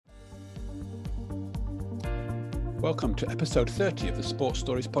Welcome to episode 30 of the Sports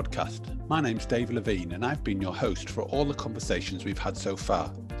Stories podcast. My name's Dave Levine and I've been your host for all the conversations we've had so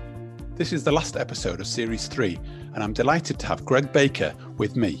far. This is the last episode of Series 3 and I'm delighted to have Greg Baker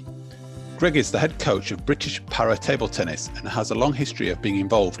with me. Greg is the head coach of British Para Table Tennis and has a long history of being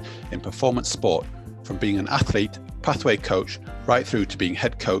involved in performance sport, from being an athlete, pathway coach, right through to being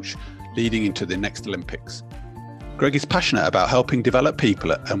head coach, leading into the next Olympics. Greg is passionate about helping develop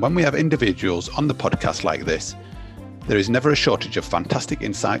people, and when we have individuals on the podcast like this, there is never a shortage of fantastic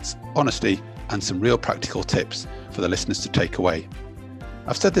insights, honesty, and some real practical tips for the listeners to take away.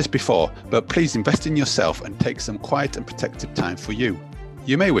 I've said this before, but please invest in yourself and take some quiet and protective time for you.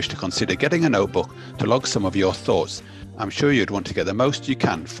 You may wish to consider getting a notebook to log some of your thoughts. I'm sure you'd want to get the most you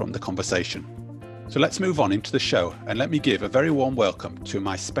can from the conversation. So let's move on into the show and let me give a very warm welcome to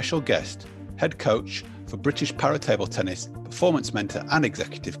my special guest, head coach for British Para Table Tennis, performance mentor and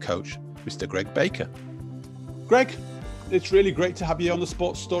executive coach, Mr. Greg Baker. Greg, it's really great to have you on the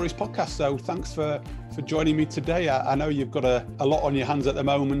Sports Stories podcast. So thanks for joining me today. I know you've got a lot on your hands at the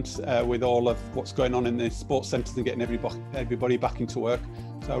moment with all of what's going on in the sports centres and getting everybody back into work.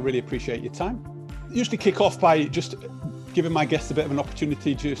 So I really appreciate your time. I usually kick off by just giving my guests a bit of an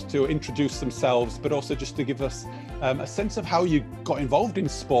opportunity just to introduce themselves, but also just to give us a sense of how you got involved in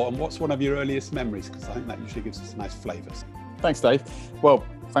sport and what's one of your earliest memories, because I think that usually gives us nice flavours. Thanks, Dave. Well,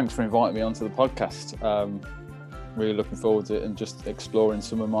 thanks for inviting me onto the podcast. Really looking forward to it and just exploring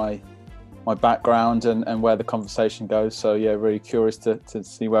some of my background and where the conversation goes. So yeah, really curious to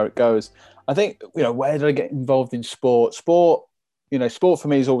see where it goes. I think, where did I get involved in sport? Sport for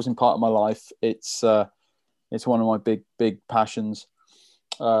me has always been part of my life. It's one of my big passions.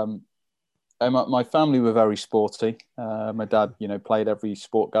 And my family were very sporty. My dad, played every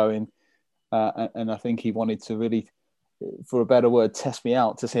sport going. And I think he wanted to really, for a better word, test me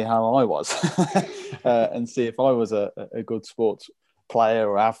out to see how I was and see if I was a good sports player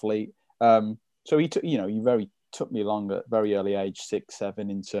or athlete. So he took me along at a very early age, 6,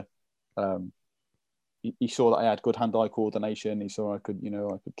 7, into. He saw that I had good hand-eye coordination. He saw I could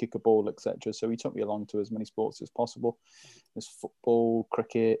kick a ball, etc. So he took me along to as many sports as possible. There's football,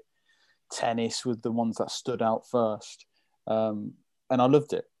 cricket, tennis were the ones that stood out first, and I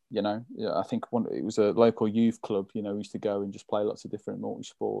loved it. I think it was a local youth club. We used to go and just play lots of different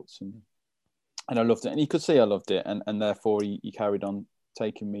multi-sports, and I loved it. And he could see I loved it, and therefore he carried on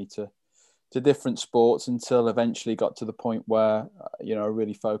taking me to different sports until eventually got to the point where I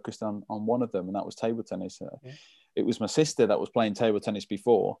really focused on one of them, and that was table tennis. Yeah. It was my sister that was playing table tennis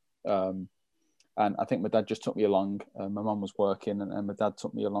before, and I think my dad just took me along. My mum was working, and my dad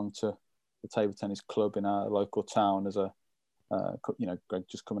took me along to the table tennis club in our local town as a Greg,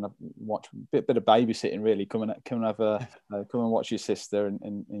 just come and watch a bit of babysitting, really. Come and watch your sister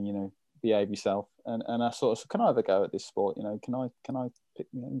and behave yourself. And I sort of said, can I have a go at this sport? Can I pick?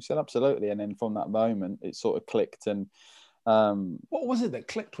 He said absolutely. And then from that moment, it sort of clicked. And what was it that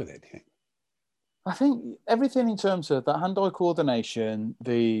clicked with it? I think everything in terms of that hand-eye coordination,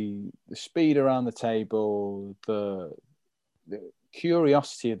 the speed around the table, the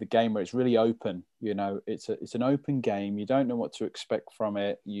curiosity of the game where it's really open. It's an open game. You don't know what to expect from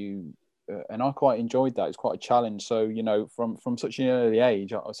it. And I quite enjoyed that. It's quite a challenge. So from such an early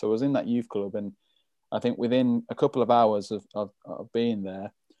age, so I was in that youth club, and I think within a couple of hours of being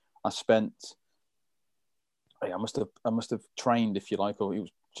there, I must have trained, if you like, or it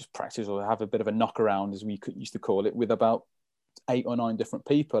was just practice, or have a bit of a knock around, as we used to call it, with about 8 or 9 different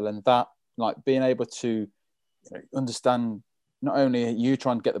people, and that, like, being able to understand. Not only are you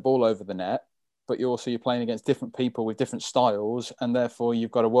trying to get the ball over the net, but you're playing against different people with different styles, and therefore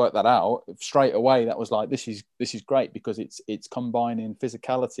you've got to work that out straight away. That was like, this is great, because it's combining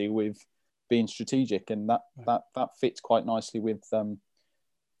physicality with being strategic, and that fits quite nicely with,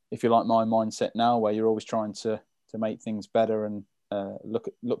 if you like, my mindset now, where you're always trying to make things better and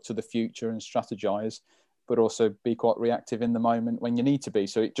look to the future and strategize, but also be quite reactive in the moment when you need to be.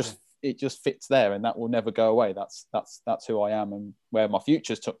 So it just fits there, and that will never go away. That's who I am and where my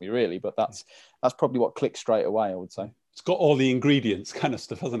future's took me, really. But that's probably what clicked straight away, I would say. It's got all the ingredients kind of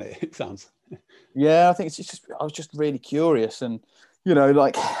stuff, hasn't it? It sounds. Yeah, I think I was just really curious, and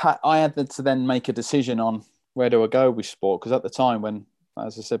I had to then make a decision on where do I go with sport, because at the time, when,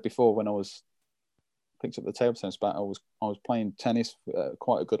 as I said before, when I picked up the table tennis bat, I was playing tennis at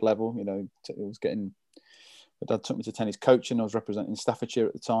quite a good level. It was getting. My dad took me to tennis coaching. I was representing Staffordshire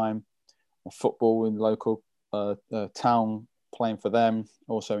at the time. Football in the local town playing for them.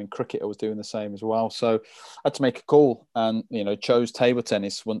 Also in cricket, I was doing the same as well. So I had to make a call and, chose table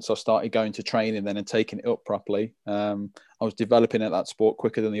tennis once I started going to training then and taking it up properly. I was developing at that sport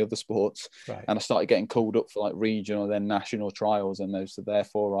quicker than the other sports. Right. And I started getting called up for like regional, then national trials. And so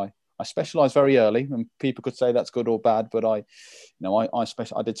therefore I specialised very early, and people could say that's good or bad, but I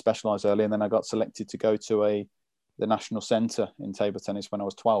did specialise early, and then I got selected to go to the national centre in table tennis when I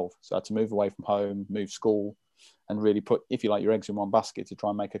was 12. So I had to move away from home, move school, and really put, if you like, your eggs in one basket to try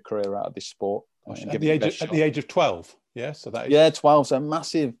and make a career out of this sport. At the age of 12, yeah. So that is... yeah, 12. So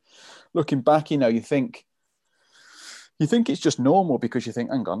massive. Looking back, you think it's just normal because you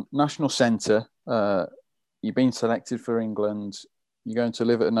think, hang on, national centre, you've been selected for England. You're going to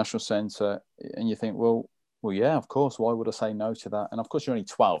live at a national centre, and you think, well, yeah, of course. Why would I say no to that? And of course, you're only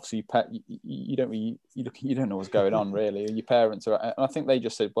 12, so you don't know what's going on really. Your parents are, and I think they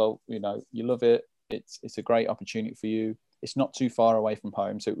just said, well, you love it. It's a great opportunity for you. It's not too far away from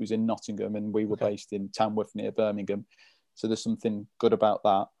home, so it was in Nottingham, and we were based in Tamworth near Birmingham. So there's something good about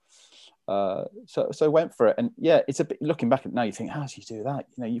that. So I went for it, and yeah, it's a bit. Looking back at it now, you think, how do you do that?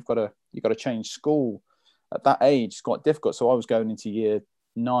 You've got to change school. At that age, it's quite difficult. So I was going into year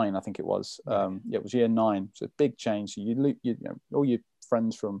 9, I think it was. It was year 9. So a big change. So you all your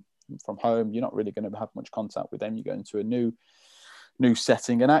friends from home, you're not really going to have much contact with them. You go into a new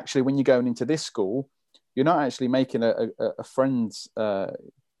setting, and actually, when you're going into this school, you're not actually making a friends,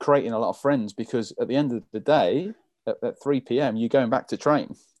 creating a lot of friends, because at the end of the day, at 3 p.m, you're going back to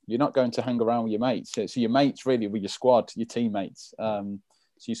train. You're not going to hang around with your mates. So your mates really were your squad, your teammates.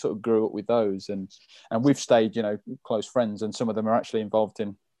 So you sort of grew up with those, and we've stayed, close friends, and some of them are actually involved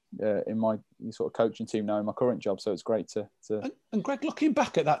in my sort of coaching team now in my current job. So it's great to. And Greg, looking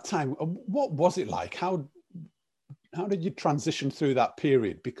back at that time, what was it like? How did you transition through that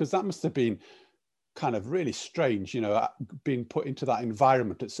period? Because that must have been kind of really strange, being put into that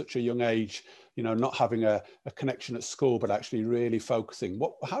environment at such a young age, not having a connection at school, but actually really focusing.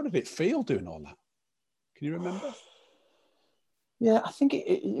 How did it feel doing all that? Can you remember? Yeah, I think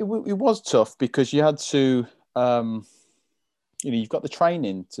it was tough because you had to, you've got the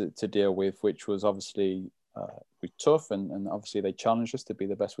training to deal with, which was obviously tough, and obviously they challenged us to be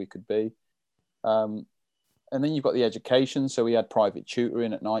the best we could be. And then you've got the education. So we had private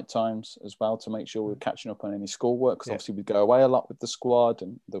tutoring at night times as well to make sure we were catching up on any schoolwork, because obviously we'd go away a lot with the squad,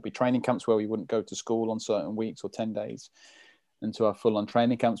 and there'll be training camps where we wouldn't go to school on certain weeks or 10 days. And to our full-on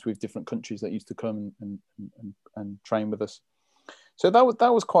training camps with different countries that used to come and train with us. So that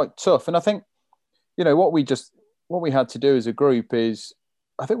was quite tough. And I think, what we had to do as a group is,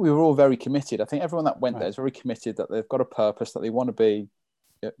 I think we were all very committed. I think everyone that went there is very committed, that they've got a purpose, that they want to be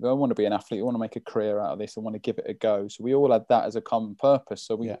an athlete, they want to make a career out of this, they want to give it a go. So we all had that as a common purpose.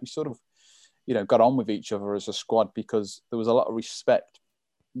 So we sort of, got on with each other as a squad, because there was a lot of respect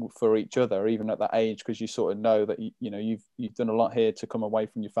for each other, even at that age, because you sort of know that, you've done a lot here to come away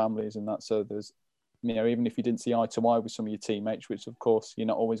from your families and that. So there's, even if you didn't see eye to eye with some of your teammates, which of course you're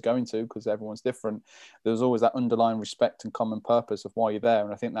not always going to because everyone's different, there's always that underlying respect and common purpose of why you're there.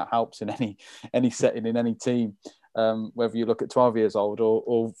 And I think that helps in any setting, in any team, whether you look at 12 years old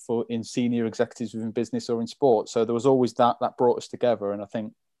or in senior executives within business or in sport. So there was always that brought us together. And I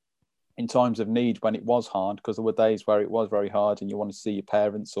think in times of need, when it was hard, because there were days where it was very hard and you wanted to see your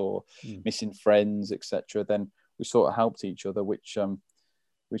parents or missing friends, etc., then we sort of helped each other, which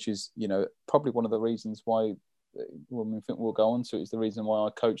is, probably one of the reasons why, when we think we'll go on to it, is the reason why I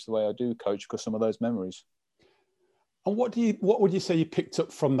coach the way I do coach, because some of those memories. And what would you say you picked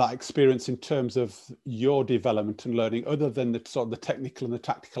up from that experience in terms of your development and learning, other than the sort of the technical and the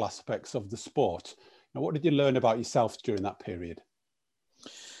tactical aspects of the sport? What did you learn about yourself during that period?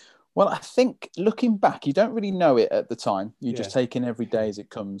 Well, I think looking back, you don't really know it at the time. You're just taking every day as it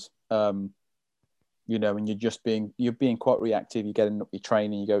comes. And you're being quite reactive. You're getting up your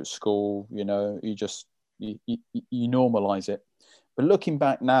training, you go to school, you normalize it. But looking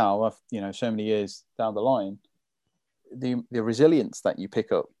back now, so many years down the line, the resilience that you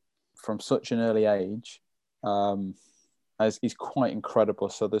pick up from such an early age is quite incredible.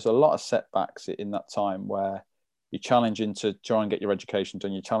 So there's a lot of setbacks in that time where you're challenging to try and get your education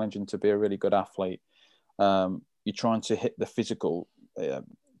done. You're challenging to be a really good athlete. You're trying to hit the physical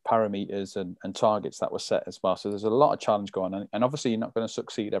parameters and targets that were set as well. So there's a lot of challenge going on, and obviously you're not going to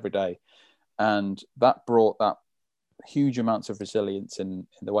succeed every day. And that brought that huge amounts of resilience in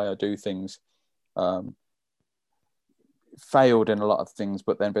the way I do things. Failed in a lot of things,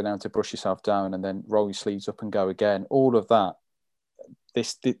 but then being able to brush yourself down and then roll your sleeves up and go again. All of that,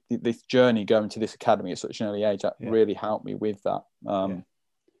 this journey going to this academy at such an early age, that really helped me with that.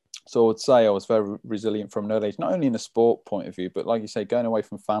 So I'd say I was very resilient from an early age, not only in a sport point of view, but like you say, going away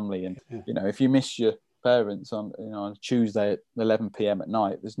from family. And, if you miss your parents on, on a Tuesday at 11 p.m. at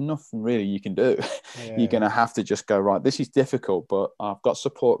night, there's nothing really you can do. You're going to have to just go, right, this is difficult, but I've got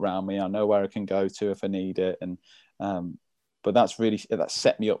support around me. I know where I can go to if I need it. And, but that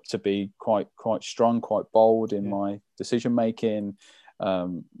set me up to be quite strong, quite bold in my decision making.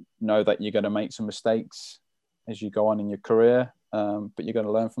 Know that you're going to make some mistakes as you go on in your career, but you're going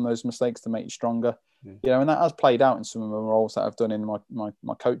to learn from those mistakes to make you stronger. And that has played out in some of the roles that I've done in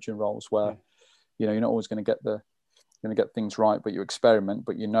my coaching roles, where you're not always going to get things right, but you experiment,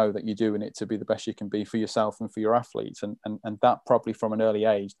 but you know that you're doing it to be the best you can be for yourself and for your athletes, and that probably from an early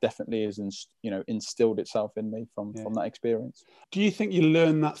age definitely is instilled itself in me from that experience. Do you think you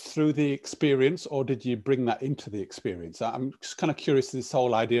learned that through the experience, or did you bring that into the experience? I'm just kind of curious, this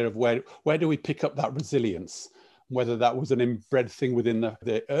whole idea of where do we pick up that resilience, whether that was an inbred thing within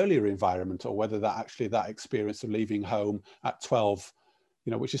the earlier environment, or whether that experience of leaving home at 12,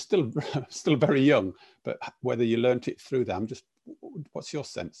 which is still very young, but whether you learnt it through them. What's your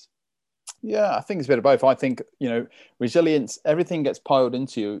sense? Yeah, I think it's a bit of both. I think, resilience, everything gets piled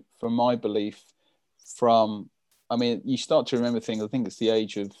into you, from my belief, you start to remember things. I think it's the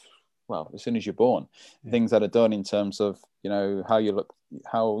age of, as soon as you're born, things that are done in terms of, how you look,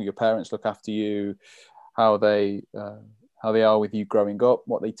 how your parents look after you, how they are with you growing up,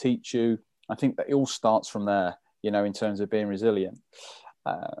 what they teach you. I think that it all starts from there, in terms of being resilient.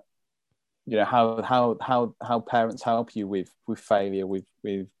 How parents help you with failure, with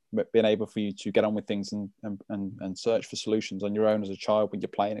being able for you to get on with things and search for solutions on your own as a child when you're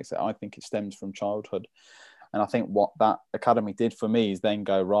playing, etc. I think it stems from childhood. And I think what that academy did for me is then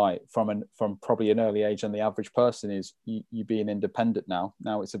go, right, from probably an early age, and the average person is you being independent now.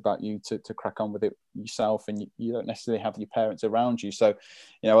 Now it's about you to crack on with it yourself, and you don't necessarily have your parents around you. So,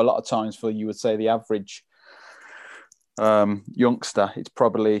 a lot of times for, you would say, the average youngster, it's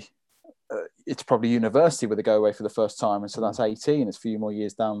probably university where they go away for the first time, and so that's 18. It's a few more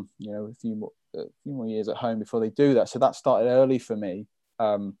years down, a few more years at home before they do that. So that started early for me.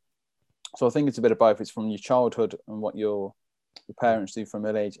 So I think it's a bit of both. It's from your childhood and what your parents do from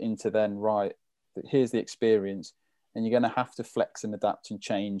an age, into then, right, here's the experience, and you're going to have to flex and adapt and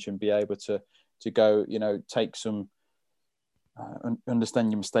change and be able to go, take some,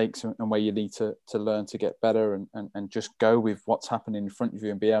 understand your mistakes and where you need to learn to get better, and just go with what's happening in front of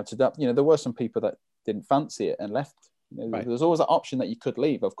you and be able to adapt. There were some people that didn't fancy it and left. Right. There's always that option that you could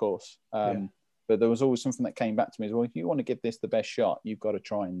leave, of course. But there was always something that came back to me as well. If you want to give this the best shot, you've got to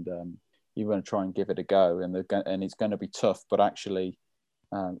try and give it a go, and it's going to be tough. But actually,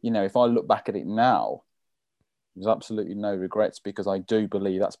 if I look back at it now, there's absolutely no regrets, because I do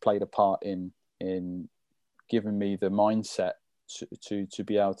believe that's played a part in giving me the mindset to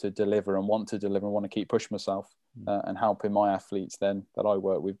be able to deliver and want to keep pushing myself, and helping my athletes then that I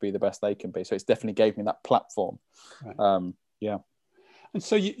work with be the best they can be. So it's definitely gave me that platform. Right. And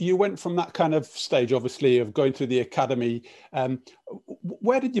so you went from that kind of stage, obviously, of going through the academy.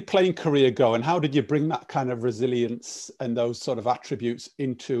 Where did your playing career go, and how did you bring that kind of resilience and those sort of attributes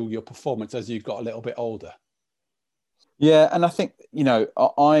into your performance as you got a little bit older? Yeah, and I think,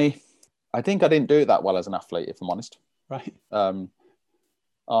 I think I didn't do it that well as an athlete, if I'm honest. Right.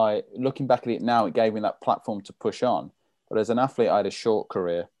 Looking back at it now, it gave me that platform to push on. But as an athlete, I had a short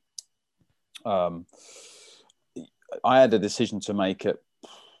career. I had a decision to make at,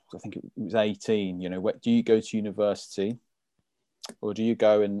 I think it was 18. Do you go to university, or do you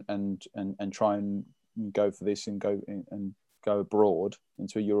go and try and go for this and go abroad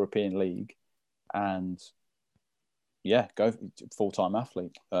into a European league, and go full-time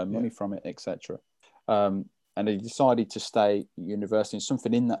athlete, money from it, etc. And I decided to stay at university. And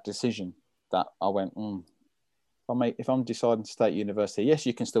something in that decision that I went, if I'm deciding to stay at university, yes,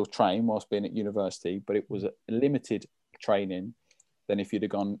 you can still train whilst being at university, but it was a limited training than if you'd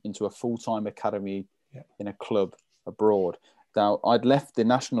have gone into a full-time academy in a club abroad. Now, I'd left the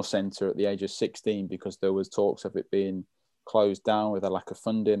National Centre at the age of 16 because there was talks of it being closed down with a lack of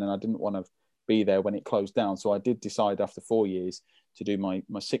funding, and I didn't want to be there when it closed down. So I did decide after 4 years to do my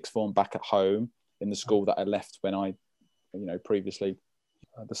sixth form back at home in the school that I left when I, previously,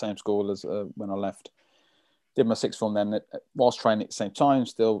 the same school as when I left. Did my sixth form then, whilst training at the same time,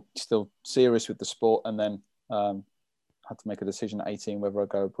 still serious with the sport, and then had to make a decision at 18 whether I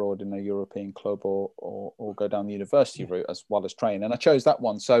go abroad in a European club or go down the university route as well as train. And I chose that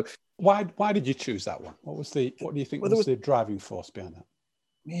one. So why did you choose that one? What do you think was the driving force behind that?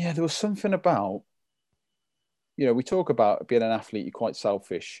 Yeah, there was something about, we talk about being an athlete, you're quite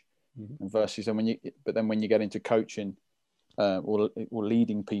selfish, versus, but then when you get into coaching, or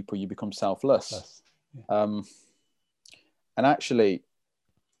leading people, you become selfless. Yes. Yeah. And actually,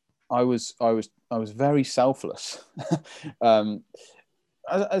 I was very selfless. I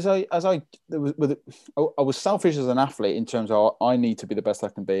was selfish as an athlete in terms of I need to be the best I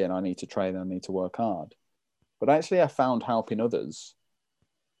can be, and I need to train, and I need to work hard. But actually, I found helping others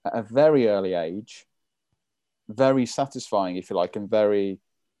at a very early age very satisfying, if you like, and very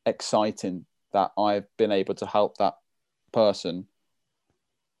exciting that I've been able to help that person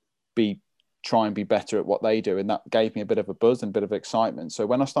try and be better at what they do. And that gave me a bit of a buzz and a bit of excitement. So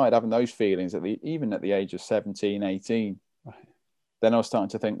when I started having those feelings even at the age of 17, 18, Right. then I was starting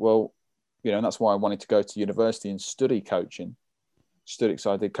to think, well, and that's why I wanted to go to university and study coaching.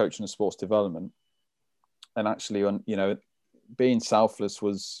 So I did coaching and sports development. And actually, being selfless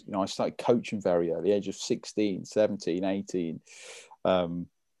was, I started coaching very early, age of 16, 17, 18.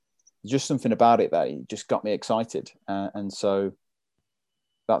 Just something about it that just got me excited. And so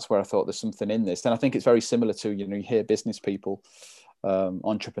that's where I thought there's something in this. And I think it's very similar to, you hear business people,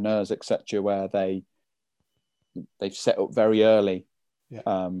 entrepreneurs, etc., where they've set up very early,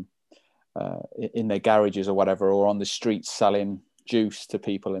 in their garages or whatever, or on the streets selling juice to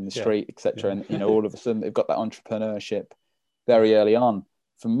people in the street, etc. And, all of a sudden they've got that entrepreneurship very early on.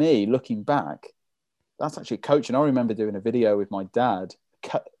 For me, looking back, that's actually coaching. I remember doing a video with my dad,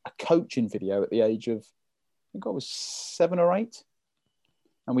 a coaching video at the age of, I think I was 7 or 8.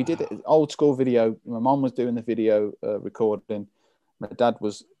 And we did it, old school video. My mom was doing the video recording. My dad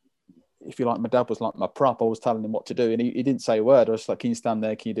was, if you like, like my prop. I was telling him what to do, and he didn't say a word. I was like, "Can you stand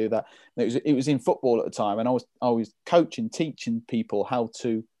there? Can you do that?" And it was in football at the time, and I was coaching, teaching people how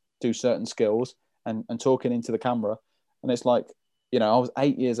to do certain skills and talking into the camera. And it's like, I was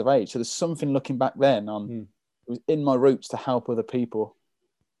 8 years of age, so there's something looking back then on. It was in my roots to help other people,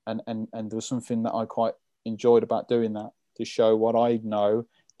 and there was something that I quite enjoyed about doing that, to show what I know,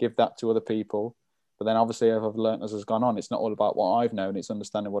 give that to other people. But then obviously, as I've learned as has gone on, it's not all about what I've known, it's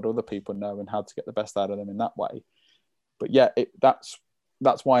understanding what other people know and how to get the best out of them in that way. But yeah, that's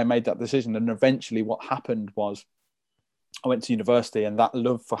why I made that decision. And eventually what happened was I went to university, and that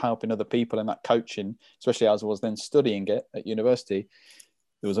love for helping other people and that coaching, especially as I was then studying it at university,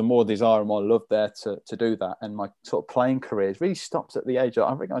 there was a more desire and more love there to do that. And my sort of playing career really stopped at the age of,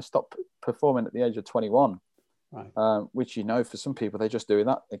 I think I stopped performing at the age of 21. Right. Which, for some people, they're just doing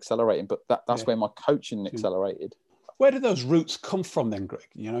that, accelerating. But that's where my coaching accelerated. Where do those roots come from then, Greg?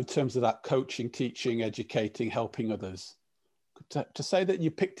 In terms of that coaching, teaching, educating, helping others? To say that you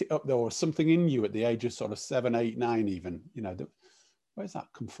picked it up, there was something in you at the age of sort of 7, 8, 9 even, where does that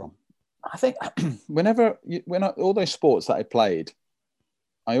come from? I think when all those sports that I played,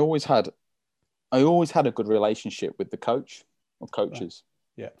 I always had a good relationship with the coach or coaches.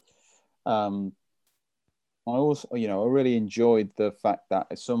 Right. Yeah. I also, I really enjoyed the fact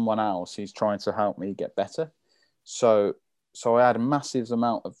that someone else is trying to help me get better. So I had a massive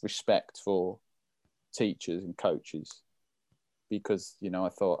amount of respect for teachers and coaches, because, I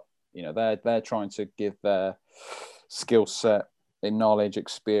thought, they're trying to give their skill set, their knowledge,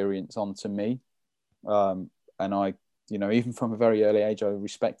 experience onto me. And I, even from a very early age, I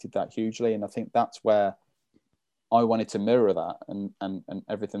respected that hugely. And I think that's where I wanted to mirror that, and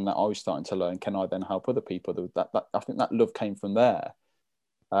everything that I was starting to learn. Can I then help other people? That I think that love came from there.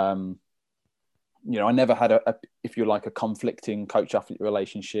 I never had if you like, a conflicting coach-athlete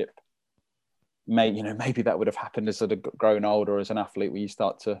relationship. Maybe that would have happened as I'd grown older as an athlete, where you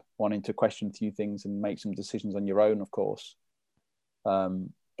start to wanting to question a few things and make some decisions on your own, of course.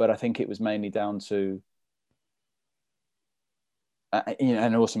 But I think it was mainly down to,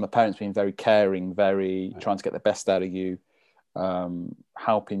 and also my parents being very caring, very trying to get the best out of you,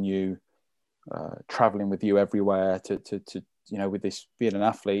 helping you, traveling with you everywhere to with this being an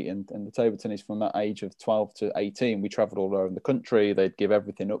athlete and the table tennis from that age of 12 to 18, we traveled all over the country. They'd give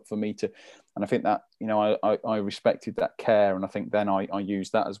everything up for me and I think that, I respected that care. And I think then I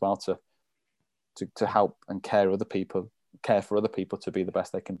used that as well to help and care for other people to be the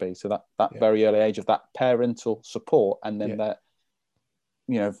best they can be. So that very early age of that parental support, and then that,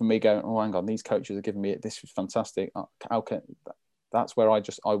 for me going, oh, hang on, these coaches are giving me it. This is fantastic. That's where I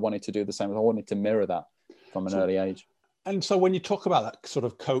wanted to do the same. I wanted to mirror that from an early age. And so when you talk about that sort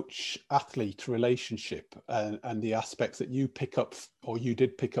of coach-athlete relationship and the aspects that you pick up, or you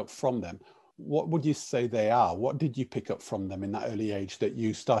did pick up from them, what would you say they are? What did you pick up from them in that early age that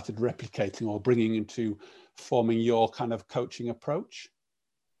you started replicating or bringing into forming your kind of coaching approach?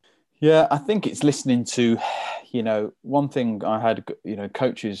 Yeah, I think it's listening to, one thing I had,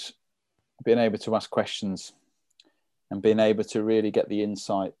 coaches being able to ask questions and being able to really get the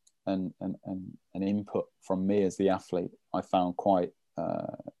insight and input from me as the athlete, I found quite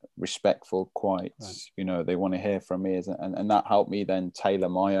respectful, quite, right. They want to hear from me, and that helped me then tailor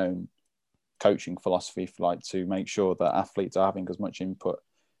my own coaching philosophy to make sure that athletes are having as much input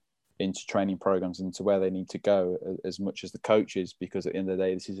into training programs and to where they need to go as much as the coaches, because at the end of the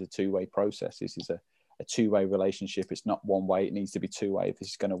day, this is a two-way process. This is a two-way relationship. It's not one way. It needs to be two-way if this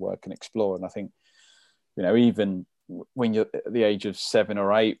is going to work and explore. And I think, even when you're at the age of 7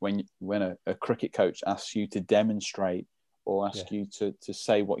 or 8, when a cricket coach asks you to demonstrate or ask you to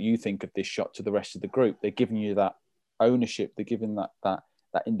say what you think of this shot to the rest of the group, they're giving you that ownership. They're giving that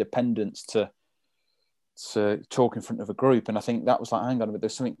independence to talk in front of a group. And I think that was like, hang on a minute,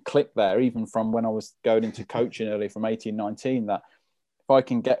 there's something clicked there, even from when I was going into coaching early from 18, 19, that if I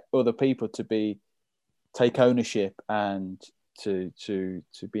can get other people to take ownership and to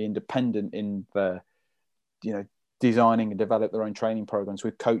be independent in the, designing and develop their own training programs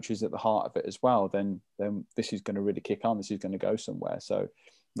with coaches at the heart of it as well, then this is going to really kick on. This is going to go somewhere. So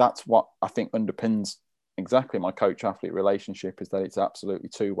that's what I think underpins exactly my coach-athlete relationship, is that it's absolutely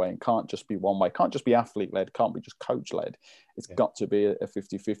two-way and can't just be one way. Can't just be athlete-led, can't be just coach-led. It's got to be a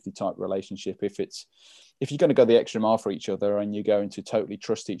 50-50 type relationship. If you're going to go the extra mile for each other and you're going to totally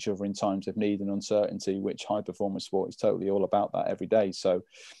trust each other in times of need and uncertainty, which high-performance sport is totally all about that every day. So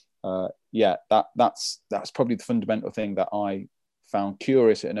that's probably the fundamental thing that I found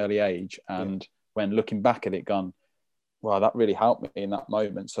curious at an early age, and when looking back at it, gone, well, that really helped me in that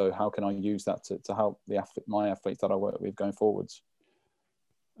moment. So how can I use that to help my athletes that I work with going forwards?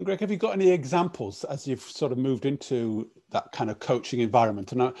 Greg, have you got any examples as you've sort of moved into that kind of coaching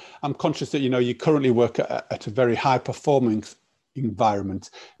environment? And I'm conscious that, you currently work at a very high performing environment.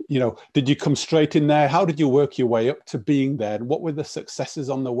 Did you come straight in there? How did you work your way up to being there? And what were the successes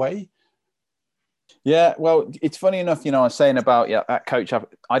on the way? Yeah, well, it's funny enough, I was saying about that coach.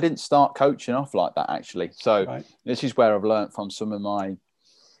 I didn't start coaching off like that, actually. So This is where I've learned from some of my,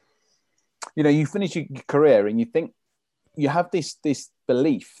 you finish your career and you think you have this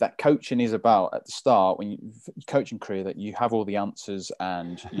belief that coaching is about at the start, when you coaching career, that you have all the answers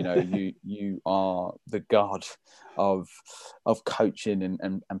and, you are the god of coaching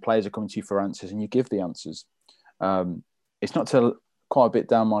and players are coming to you for answers and you give the answers. It's not till quite a bit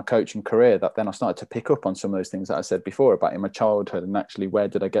down my coaching career that then I started to pick up on some of those things that I said before about in my childhood, and actually where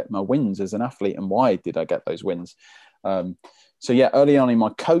did I get my wins as an athlete and why did I get those wins? Early on in my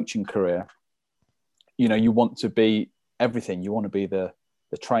coaching career, you want to be everything. You want to be the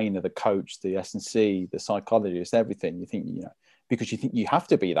trainer, the coach, the S&C, the psychologist, everything. You think, because you think you have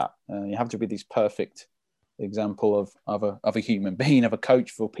to be that. You have to be this perfect example of a human being, of a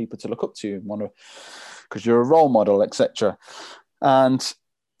coach for people to look up to and because you're a role model, etc. And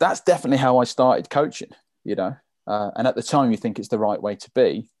that's definitely how I started coaching, and at the time you think it's the right way to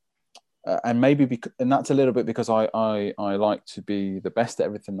be. And that's a little bit because I like to be the best at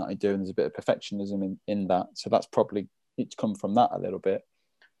everything that I do. And there's a bit of perfectionism in that. So that's probably, it's come from that a little bit.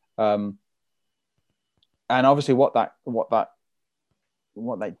 And obviously what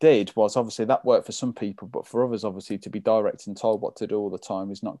they did was, obviously that worked for some people, but for others, obviously, to be direct and told what to do all the time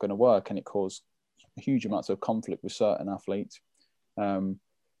is not going to work. And it caused huge amounts of conflict with certain athletes. And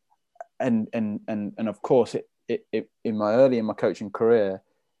of course it in my coaching career,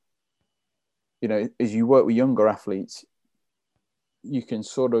 as you work with younger athletes, you can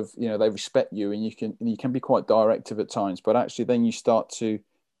sort of, they respect you and you can be quite directive at times, but actually then you start to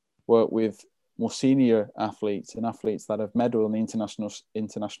work with more senior athletes and athletes that have medaled on the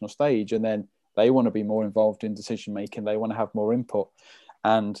international stage, and then they want to be more involved in decision making. They want to have more input,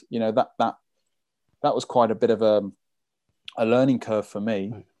 and that was quite a bit of a learning curve for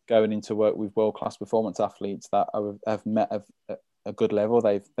me, going into work with world-class performance athletes that have met a good level.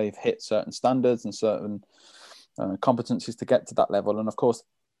 They've hit certain standards and certain competencies to get to that level. And of course,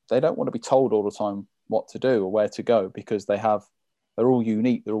 they don't want to be told all the time what to do or where to go, because they're all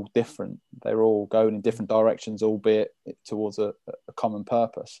unique, they're all different, they're all going in different directions, albeit towards a common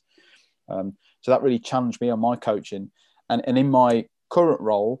purpose. So that really challenged me on my coaching. And in my current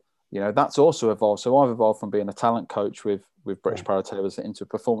role, that's also evolved. So I've evolved from being a talent coach with British Para Tablers into a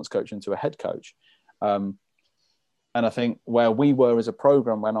performance coach, into a head coach. And I think where we were as a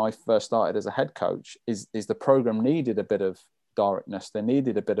program when I first started as a head coach is the program needed a bit of directness. They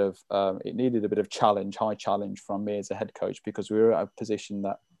needed a bit of challenge, high challenge from me as a head coach, because we were at a position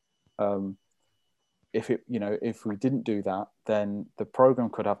that if we didn't do that, then the program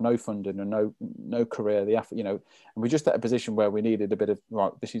could have no funding and no career. And we're just at a position where we needed a bit of,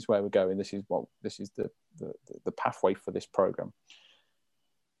 right, this is where we're going. This is the pathway for this program.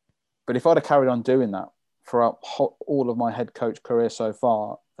 But if I'd have carried on doing that throughout all of my head coach career so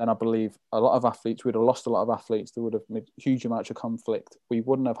far, then I believe a lot of athletes, we'd have lost a lot of athletes. There would have been huge amounts of conflict. We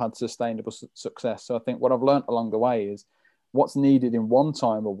wouldn't have had sustainable success. So I think what I've learned along the way is what's needed in one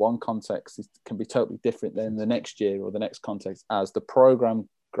time or one context can be totally different than the next year or the next context. As the program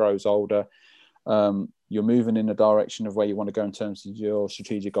grows older, you're moving in a direction of where you want to go in terms of your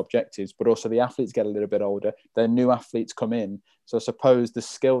strategic objectives, but also the athletes get a little bit older. Then new athletes come in. So I suppose the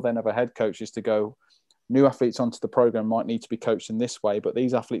skill then of a head coach is to go, new athletes onto the program might need to be coached in this way, but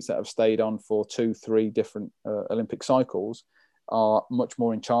these athletes that have stayed on for 2-3 different Olympic cycles are much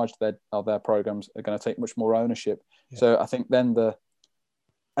more in charge of their programs, are going to take much more ownership. Yeah. So I think then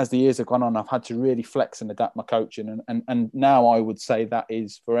as the years have gone on, I've had to really flex and adapt my coaching. And now I would say that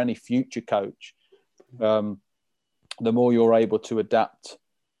is for any future coach, the more you're able to adapt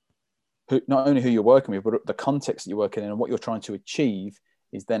not only who you're working with, but the context that you're working in and what you're trying to achieve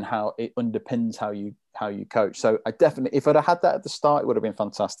is then how it underpins how you coach. So I definitely, if I'd have had that at the start, it would have been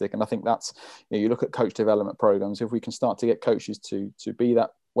fantastic. And I think that's, you look at coach development programs, if we can start to get coaches to be that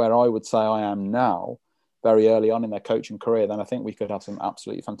where I would say I am now, very early on in their coaching career, then I think we could have some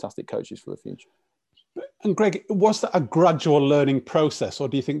absolutely fantastic coaches for the future. And Greg, was that a gradual learning process, or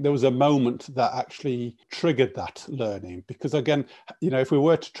do you think there was a moment that actually triggered that learning? Because again, if we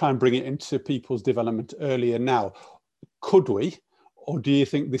were to try and bring it into people's development earlier now, could we? Or do you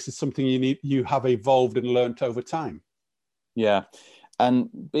think this is something you have evolved and learnt over time? Yeah. And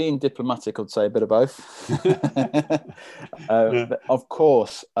being diplomatic, I'd say a bit of both. Yeah. Of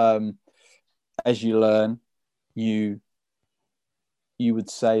course, as you learn, you would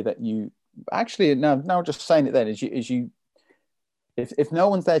say that you actually now just saying it then is if no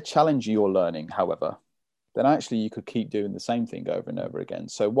one's there challenging your learning, however, then actually you could keep doing the same thing over and over again.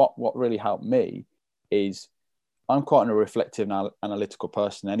 So what really helped me is I'm quite a reflective and analytical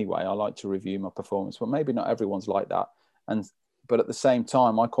person anyway. I like to review my performance, but maybe not everyone's like that. But at the same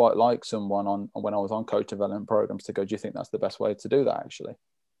time, I quite like someone when I was on coach development programs to go, do you think that's the best way to do that actually?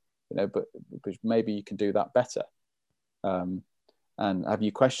 But maybe you can do that better. And have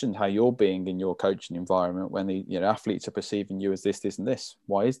you questioned how you're being in your coaching environment when the athletes are perceiving you as this and this?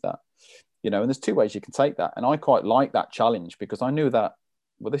 Why is that? And there's two ways you can take that. And I quite like that challenge because I knew that,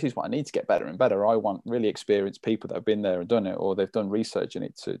 well, this is what I need to get better and better. I want really experienced people that have been there and done it, or they've done research in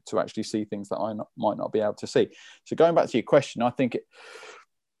it to actually see things that I might not be able to see. So going back to your question, I think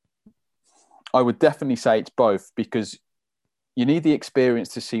I would definitely say it's both, because you need the experience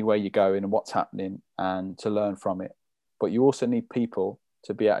to see where you're going and what's happening and to learn from it. But you also need people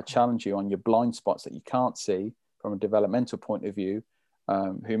to be able to challenge you on your blind spots that you can't see from a developmental point of view,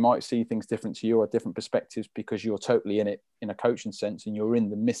 who might see things different to you or different perspectives because you're totally in it in a coaching sense and you're in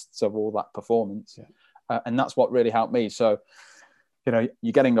the midst of all that performance. Yeah. And that's what really helped me. So,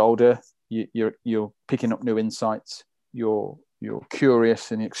 you're getting older, you're picking up new insights, you're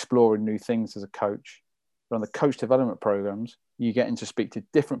curious and exploring new things as a coach. But on the coach development programs, you get to speak to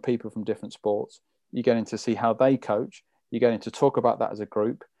different people from different sports. You get to see how they coach. You get to talk about that as a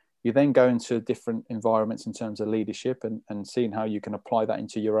group. You then go into different environments in terms of leadership and seeing how you can apply that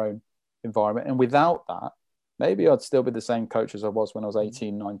into your own environment. And without that, maybe I'd still be the same coach as I was when I was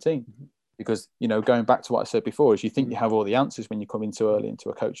 18, 19. Because, going back to what I said before, is you think you have all the answers when you come in too early into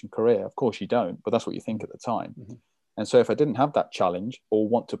a coaching career. Of course you don't, but that's what you think at the time. Mm-hmm. And so if I didn't have that challenge or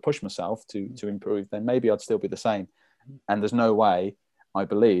want to push myself to improve, then maybe I'd still be the same. And there's no way, I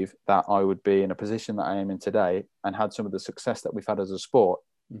believe, that I would be in a position that I am in today and had some of the success that we've had as a sport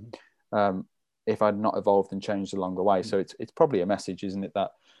if I'd not evolved and changed along the way. So it's probably a message, isn't it,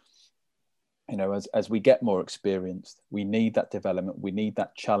 that as we get more experienced, we need that development, we need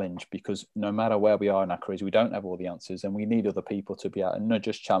that challenge, because no matter where we are in our careers, we don't have all the answers, and we need other people to be able to nudge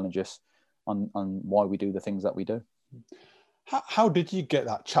us, challenge us on why we do the things that we do. How did you get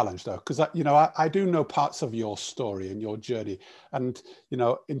that challenge though? Because I do know parts of your story and your journey, and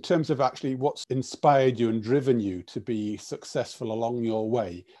in terms of actually what's inspired you and driven you to be successful along your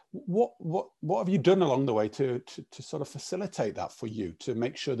way, what have you done along the way to sort of facilitate that for you, to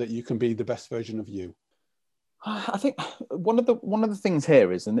make sure that you can be the best version of you? I think one of the things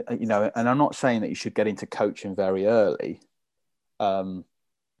here is, and I'm not saying that you should get into coaching very early.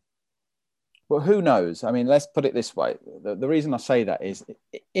 Well, who knows? I mean, let's put it this way. The reason I say that is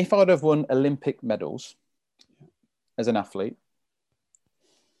if I'd have won Olympic medals as an athlete,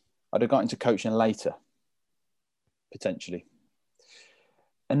 I'd have got into coaching later, potentially.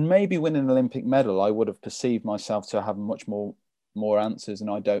 And maybe winning an Olympic medal, I would have perceived myself to have much more answers, and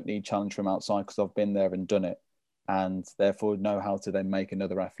I don't need challenge from outside because I've been there and done it, and therefore know how to then make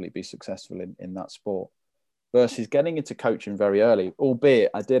another athlete be successful in that sport. Versus getting into coaching very early,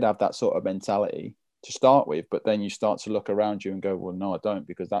 albeit I did have that sort of mentality, to start with, but then you start to look around you and go, well, no, I don't,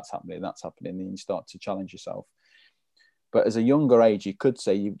 because that's happening, and then you start to challenge yourself. But as a younger age, you could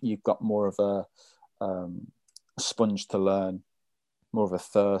say you've got more of a sponge to learn, more of a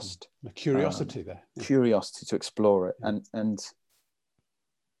thirst, a curiosity there, curiosity to explore it, and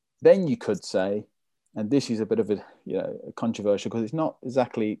then you could say, and this is a bit of a controversial, because it's not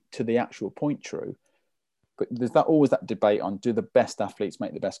exactly to the actual point true, but there's always that debate on, do the best athletes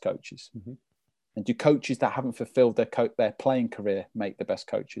make the best coaches? Mm-hmm. And do coaches that haven't fulfilled their playing career make the best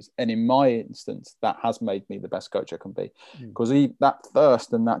coaches? And in my instance, that has made me the best coach I can be, because that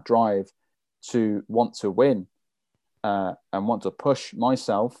thirst and that drive to want to win and want to push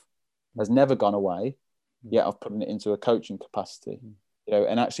myself has never gone away. Yet I've put it into a coaching capacity,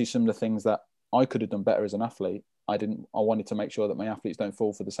 and actually some of the things that I could have done better as an athlete, I didn't. I wanted to make sure that my athletes don't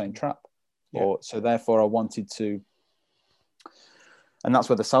fall for the same trap, so therefore I wanted to. And that's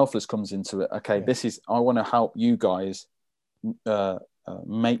where the selfless comes into it. Okay, I want to help you guys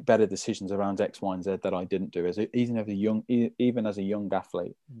make better decisions around X, Y, and Z that I didn't do even as a young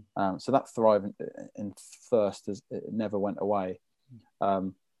athlete. So that thrive and thirst it never went away.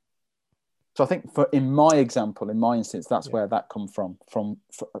 So I think in my instance, that's where that come from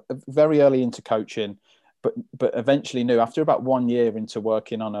very early into coaching, but eventually knew after about 1 year into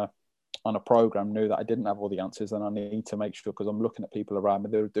working on a program, knew that I didn't have all the answers, and I need to make sure, because I'm looking at people around me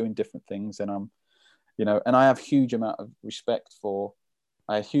that are doing different things, and and I have a huge amount of respect for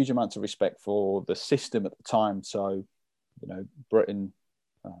the system at the time. So, Britain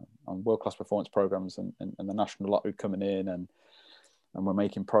on world-class performance programs and the national lottery coming in, and we're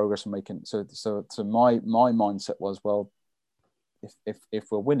making progress and so my mindset was, well, if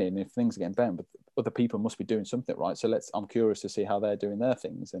we're winning, if things are getting better, but other people must be doing something right. So I'm curious to see how they're doing their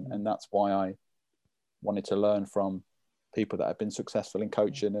things. And that's why I wanted to learn from people that have been successful in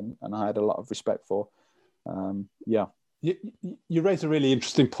coaching and I had a lot of respect for. You raise a really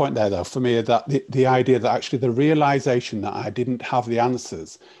interesting point there, though, for me, that the idea that actually the realization that I didn't have the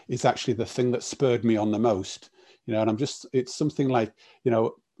answers is actually the thing that spurred me on the most, and it's something like,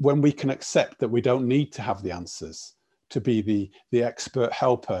 when we can accept that we don't need to have the answers to be the expert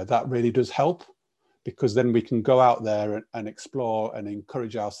helper, that really does help, because then we can go out there and explore and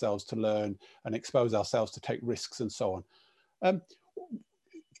encourage ourselves to learn and expose ourselves to take risks and so on.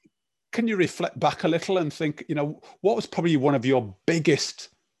 Can you reflect back a little and think, what was probably one of your biggest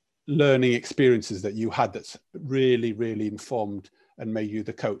learning experiences that you had that's really, really informed and made you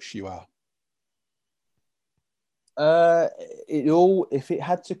the coach you are? If it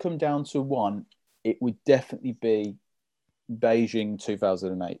had to come down to one, it would definitely be Beijing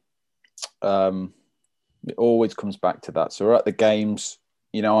 2008. It always comes back to that. So we're at the games.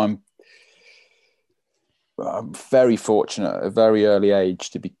 I'm very fortunate at a very early age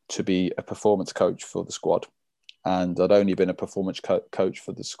to be a performance coach for the squad, and I'd only been a performance coach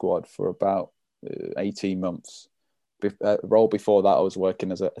for the squad for about 18 months. Role before that, I was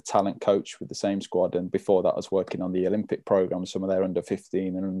working as a talent coach with the same squad, and before that, I was working on the Olympic program, some of their under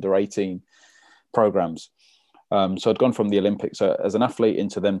 15 and under 18 programs. So I'd gone from the Olympics as an athlete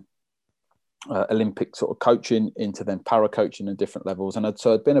into then Olympic sort of coaching, into then para coaching at different levels. And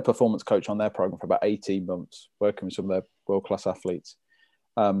I'd been a performance coach on their program for about 18 months, working with some of their world-class athletes.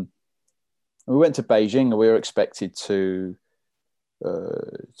 We went to Beijing and we were expected to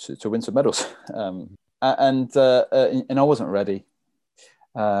win some medals. And I wasn't ready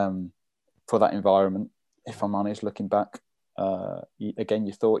for that environment, if I'm honest, looking back. Again,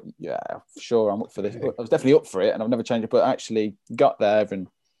 you thought, yeah, sure, I'm up for this. I was definitely up for it and I've never changed it, but actually got there, and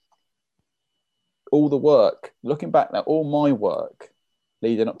all the work, looking back now, all my work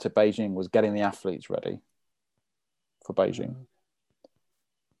leading up to Beijing was getting the athletes ready for Beijing.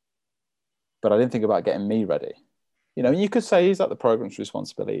 But I didn't think about getting me ready. And you could say, is that the program's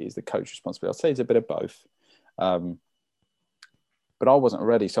responsibility? Is the coach's responsibility? I'd say it's a bit of both. But I wasn't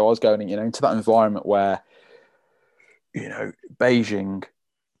ready. So I was going, into that environment where, Beijing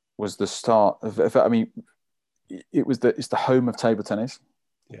was the start of, it's the home of table tennis.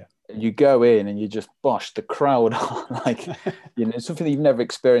 Yeah. You go in and you just bosh the crowd like, something that you've never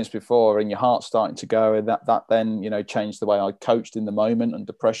experienced before, and your heart's starting to go. And that then, changed the way I coached in the moment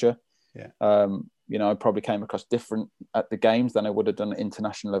under pressure. Yeah. I probably came across different at the games than I would have done at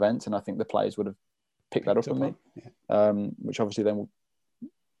international events. And I think the players would have picked that up on me, which obviously then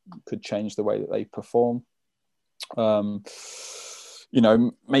could change the way that they perform.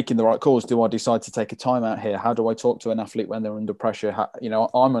 Making the right calls. Do I decide to take a time out here? How do I talk to an athlete when they're under pressure?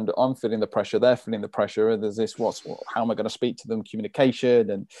 I'm feeling the pressure. They're feeling the pressure. There's this. How am I going to speak to them? Communication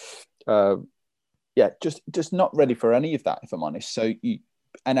and just not ready for any of that, if I'm honest. So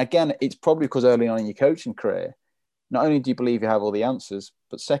and again, it's probably because early on in your coaching career, not only do you believe you have all the answers,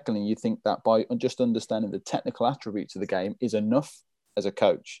 but secondly, you think that by just understanding the technical attributes of the game is enough as a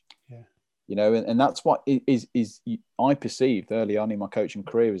coach. Yeah. You know, and that's what I perceived early on in my coaching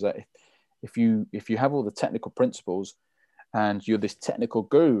career, is that if you have all the technical principles and you're this technical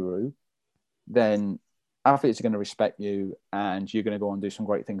guru, then athletes are going to respect you and you're going to go on and do some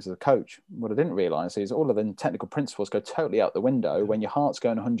great things as a coach. What I didn't realize is all of the technical principles go totally out the window when your heart's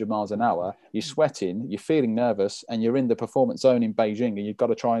going 100 miles an hour, you're sweating, you're feeling nervous, and you're in the performance zone in Beijing, and you've got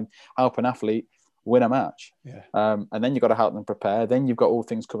to try and help an athlete win a match. Yeah. And then you've got to help them prepare. Then you've got all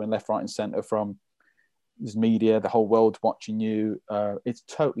things coming left, right, and center from this media, the whole world watching you. It's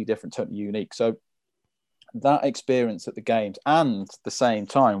totally different, totally unique. So that experience at the games, and at the same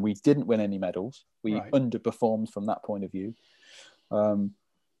time, we didn't win any medals. We underperformed from that point of view.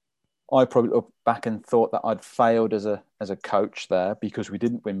 I probably looked back and thought that I'd failed as a coach there because we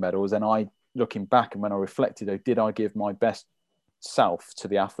didn't win medals. And looking back and when I reflected, did I give my best self to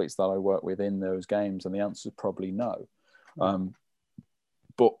the athletes that I worked with in those games? And the answer is probably no.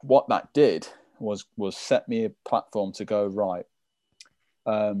 But what that did was set me a platform to go, right,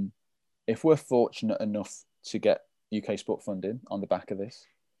 if we're fortunate enough to get UK sport funding on the back of this,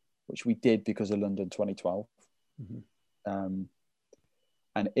 which we did because of London 2012,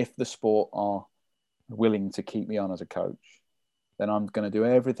 and if the sport are willing to keep me on as a coach, then I'm going to do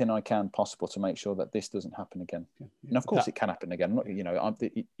everything I can possible to make sure that this doesn't happen again. Yeah. And of course, it can happen again.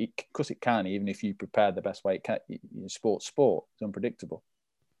 Because it can, even if you prepare the best way it can. Sport, it's unpredictable.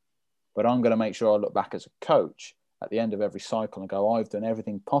 But I'm going to make sure I look back as a coach at the end of every cycle and go, I've done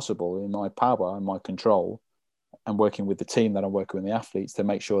everything possible in my power and my control, and working with the team that I'm working with, the athletes, to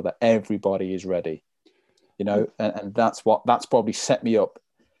make sure that everybody is ready. And that's probably set me up.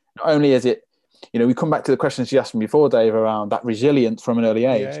 Not only is it, we come back to the questions you asked me before, Dave, around that resilience from an early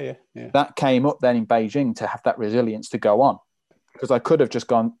age. Yeah. That came up then in Beijing, to have that resilience to go on. Because I could have just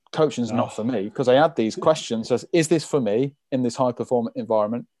gone, coaching's not for me, because I had these questions as, is this for me in this high performance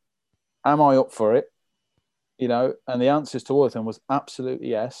environment? Am I up for it? And the answers to all of them was absolutely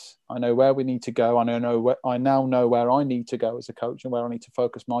yes. I know where we need to go. I now know where I need to go as a coach and where I need to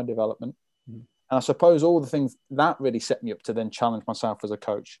focus my development. And I suppose all the things that really set me up to then challenge myself as a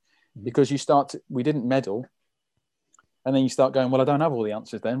coach, because we didn't medal. And then you start going, well, I don't have all the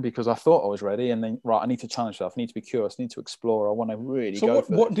answers then, because I thought I was ready. And then, right, I need to challenge myself. I need to be curious. I need to explore. I want to really go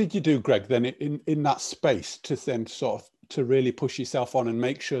for it. What did you do, Greg, then in that space to then sort of to really push yourself on and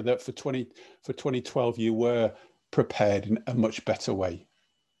make sure that for 2012 you were prepared in a much better way?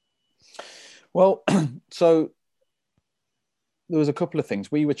 Well, so there was a couple of things.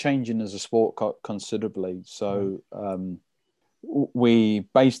 We were changing as a sport considerably. So we,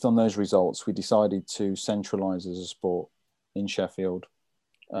 based on those results, we decided to centralise as a sport in Sheffield,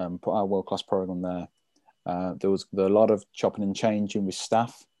 put our world-class programme there. There was a lot of chopping and changing with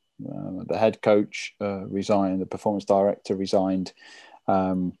staff. The head coach resigned, the performance director resigned,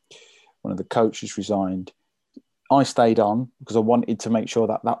 one of the coaches resigned. I stayed on because I wanted to make sure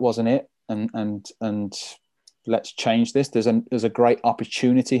that wasn't it, and let's change this. There's a great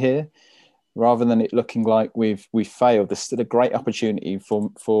opportunity here, rather than it looking like we've failed. There's still a great opportunity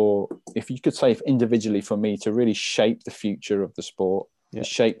for if you could say, individually for me to really shape the future of the sport, to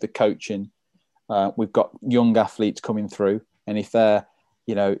shape the coaching. We've got young athletes coming through, and if they're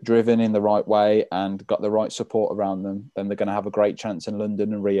driven in the right way and got the right support around them, then they're going to have a great chance in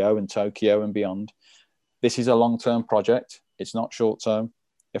London and Rio and Tokyo and beyond. This is a long-term project. It's not short-term.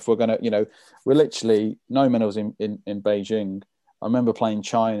 If we're going to, we're literally no medals in Beijing. I remember playing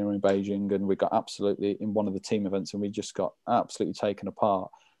China in Beijing, and we got absolutely in one of the team events, and we just got absolutely taken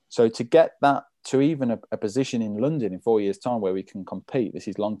apart. So to get that to even a position in London in 4 years' time where we can compete, this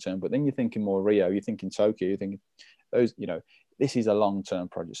is long-term. But then you're thinking more Rio, you're thinking Tokyo, you're thinking those, this is a long-term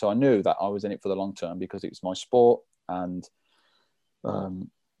project. So I knew that I was in it for the long term because it was my sport, and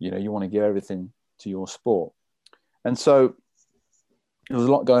you want to give everything to your sport. And so there was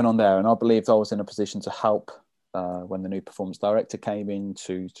a lot going on there, and I believed I was in a position to help when the new performance director came in,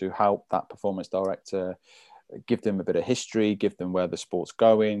 to help that performance director, give them a bit of history, give them where the sport's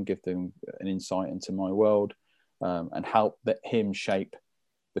going, give them an insight into my world, and help him shape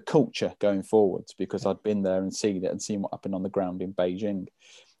the culture going forwards, because I'd been there and seen it and seen what happened on the ground in Beijing.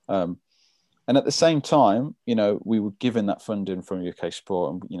 And at the same time, we were given that funding from UK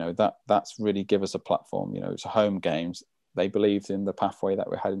Sport, and that's really give us a platform. It's a home games. They believed in the pathway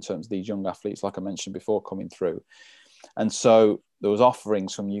that we had in terms of these young athletes, like I mentioned before, coming through. And so there was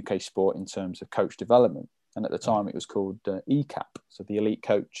offerings from UK Sport in terms of coach development. And at the time it was called ECAP, so the Elite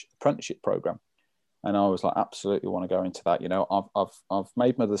Coach Apprenticeship Programme. And I was like, absolutely want to go into that. You know, I've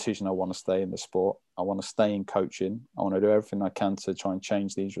made my decision. I want to stay in the sport. I want to stay in coaching. I want to do everything I can to try and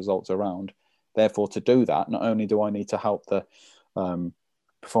change these results around. Therefore, to do that, not only do I need to help the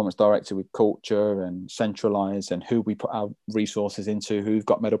performance director with culture and centralize and who we put our resources into, who've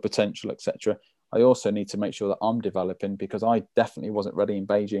got medal potential, etc. I also need to make sure that I'm developing, because I definitely wasn't ready in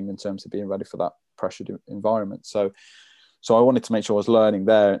Beijing in terms of being ready for that pressured environment. So I wanted to make sure I was learning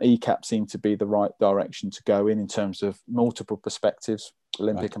there, and ECAP seemed to be the right direction to go in terms of multiple perspectives,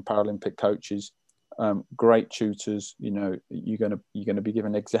 Olympic and Paralympic coaches, great tutors. You know, you're going to be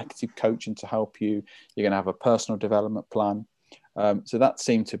given executive coaching to help you. You're going to have a personal development plan. So that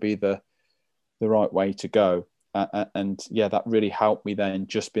seemed to be the right way to go. And yeah, that really helped me then,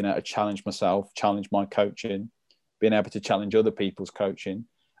 just being able to challenge myself, challenge my coaching, being able to challenge other people's coaching,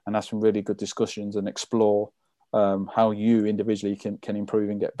 and have some really good discussions and explore how you individually can improve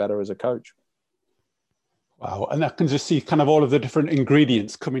and get better as a coach. Wow. And I can just see kind of all of the different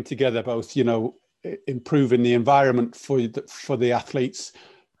ingredients coming together, both, you know, improving the environment for the athletes,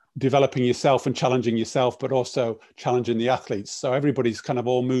 developing yourself and challenging yourself, but also challenging the athletes. So everybody's kind of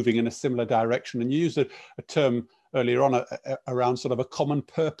all moving in a similar direction. And you used a term earlier on around sort of a common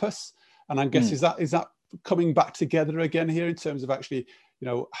purpose. And I guess, is that coming back together again here in terms of actually, you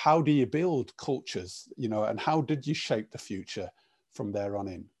know, how do you build cultures, you know, and how did you shape the future from there on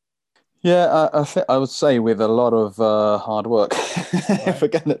in? Yeah, I would say with a lot of hard work. Right.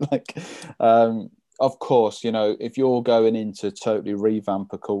 Forget it. Like, of course, you know, if you're going in to totally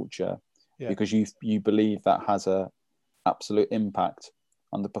revamp a culture because you believe that has a absolute impact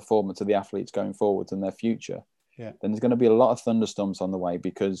on the performance of the athletes going forwards and their future, then there's going to be a lot of thunderstorms on the way,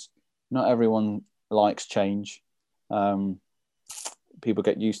 because not everyone likes change. People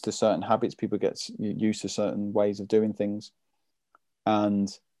get used to certain habits. People get used to certain ways of doing things. And,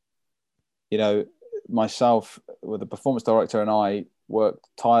 you know, myself, with the performance director, and I worked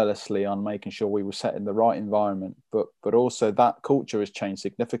tirelessly on making sure we were set in the right environment, but also that culture has changed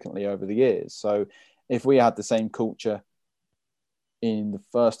significantly over the years. So if we had the same culture in the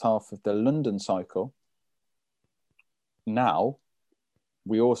first half of the London cycle now,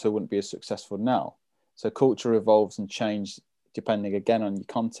 we also wouldn't be as successful now. So culture evolves and changes depending again on your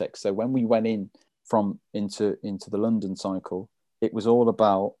context. So when we went into the London cycle, it was all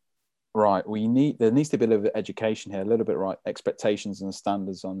about, right, there needs to be a little bit of education here, a little bit, right, expectations and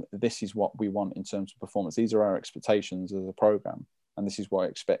standards on this is what we want in terms of performance. These are our expectations as a program, and this is what I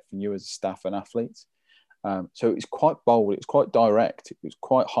expect from you as staff and athletes. So it's quite bold, it's quite direct, it was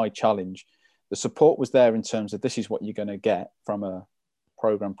quite high challenge. The support was there in terms of this is what you're going to get from a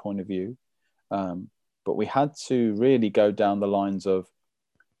program point of view. But we had to really go down the lines of,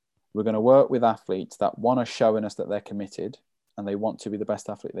 we're going to work with athletes that, one, are showing us that they're committed and they want to be the best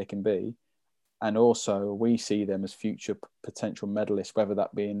athlete they can be. And also we see them as future potential medalists, whether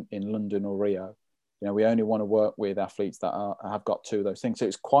that be in London or Rio. You know, we only want to work with athletes that have got two of those things. So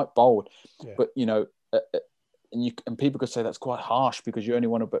it's quite bold, but, you know, and people could say that's quite harsh because you only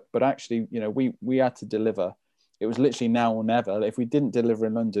want to, but actually, you know, we had to deliver. It was literally now or never. If we didn't deliver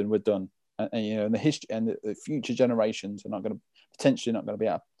in London, we're done. And you know, and the history and the future generations are potentially not going to be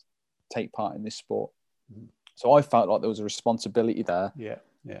able to take part in this sport. Mm-hmm. So I felt like there was a responsibility there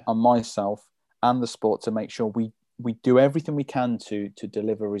on myself and the sport to make sure we do everything we can to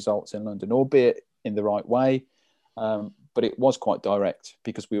deliver results in London, albeit in the right way. But it was quite direct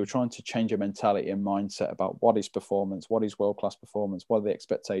because we were trying to change a mentality and mindset about what is performance, what is world-class performance, what are the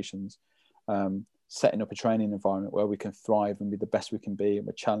expectations, setting up a training environment where we can thrive and be the best we can be, and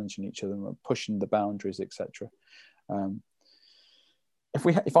we're challenging each other and we're pushing the boundaries, etc.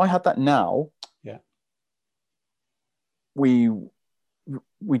 If I had that now, there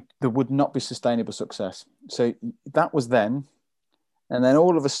would not be sustainable success. So that was then, and then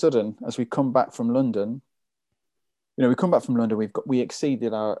all of a sudden, as we come back from London, you know, we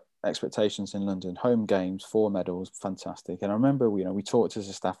exceeded our expectations in London. Home games, 4 medals, fantastic. And I remember, you know, we talked as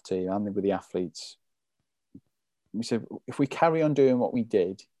a staff team and with the athletes. We said, if we carry on doing what we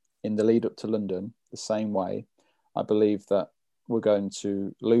did in the lead up to London the same way, I believe that we're going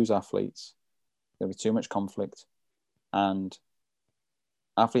to lose athletes. There'll be too much conflict, and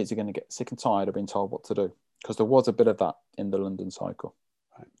athletes are going to get sick and tired of being told what to do, because there was a bit of that in the London cycle.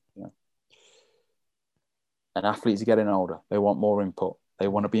 Right. You know? And athletes are getting older. They want more input. They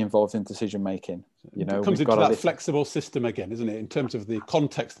want to be involved in decision making. You know, it comes into that flexible system again, isn't it? In terms of the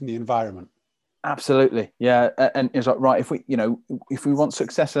context and the environment. Absolutely, yeah. And it's like, right, if we want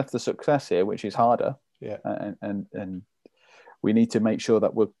success after success here, which is harder, and we need to make sure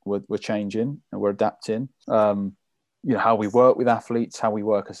that we're changing and we're adapting. how we work with athletes, how we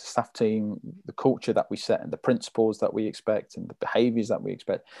work as a staff team, the culture that we set, and the principles that we expect, and the behaviours that we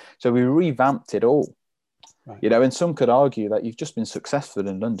expect. So we revamped it all. Right. And some could argue that you've just been successful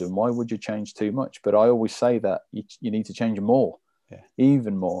in London. Why would you change too much? But I always say that you need to change more,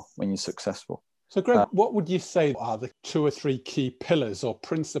 even more when you're successful. So, Greg, what would you say are the 2 or 3 key pillars or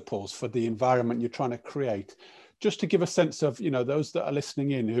principles for the environment you're trying to create? Just to give a sense of, those that are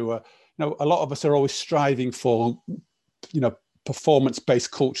listening in who are, a lot of us are always striving for,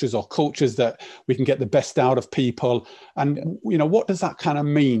 performance-based cultures or cultures that we can get the best out of people. And, what does that kind of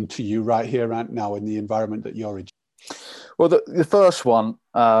mean to you right here, right now in the environment that you're in? Well, the first one,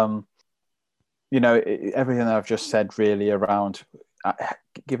 everything that I've just said really around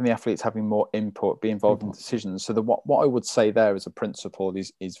giving the athletes having more input, be involved in decisions. So what I would say there as a principle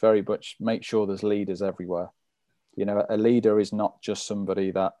is very much make sure there's leaders everywhere. A leader is not just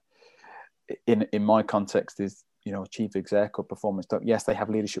somebody that, in my context, is chief exec or performance. Yes, they have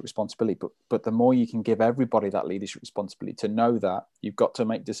leadership responsibility, but the more you can give everybody that leadership responsibility to know that you've got to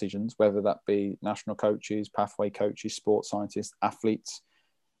make decisions, whether that be national coaches, pathway coaches, sports scientists, athletes,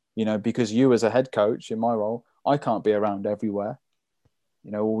 because you as a head coach in my role, I can't be around everywhere,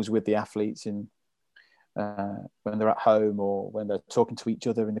 always with the athletes when they're at home or when they're talking to each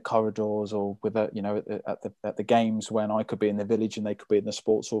other in the corridors or with at the games when I could be in the village and they could be in the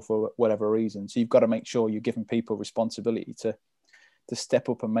sports hall for whatever reason. So you've got to make sure you're giving people responsibility to step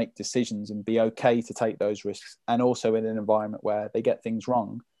up and make decisions and be okay to take those risks. And also in an environment where they get things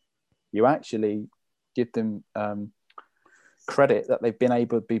wrong, you actually give them credit that they've been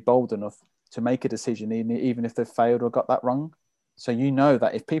able to be bold enough to make a decision, even if they've failed or got that wrong. So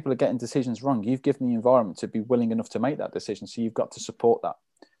that if people are getting decisions wrong, you've given the environment to be willing enough to make that decision. So you've got to support that.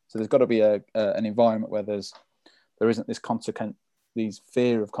 So there's got to be an environment where there isn't these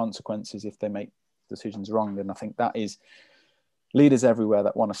fear of consequences if they make decisions wrong. And I think that is leaders everywhere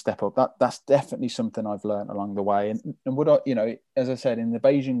that want to step up. That's definitely something I've learned along the way. And would I, as I said, in the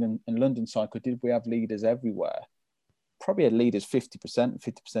Beijing and London cycle, did we have leaders everywhere? Probably had leaders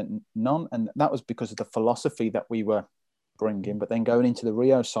 50% none. And that was because of the philosophy that we were bringing. But then going into the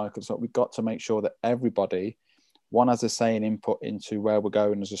Rio cycle, so we've got to make sure that everybody, one has a say and input into where we're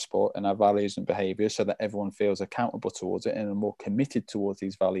going as a sport and our values and behaviours, so that everyone feels accountable towards it and are more committed towards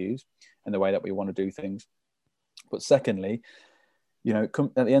these values and the way that we want to do things. But secondly, at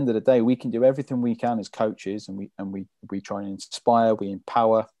the end of the day, we can do everything we can as coaches, and we try and inspire, we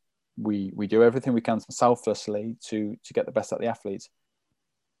empower, we do everything we can selflessly to get the best out of the athletes.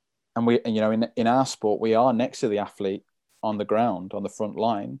 And in our sport, we are next to the athlete on the ground, on the front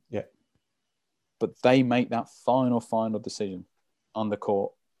line. Yeah. But they make that final decision on the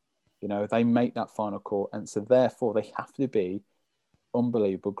court. They make that final call. And so therefore they have to be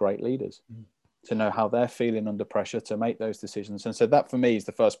unbelievable great leaders to know how they're feeling under pressure to make those decisions. And so that for me is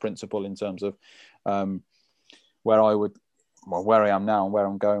the first principle in terms of where I am now and where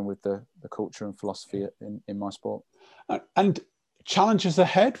I'm going with the culture and philosophy in my sport. And challenges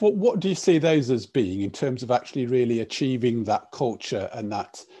ahead, what do you see those as being in terms of actually really achieving that culture and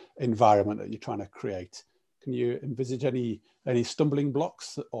that environment that you're trying to create? Can you envisage any stumbling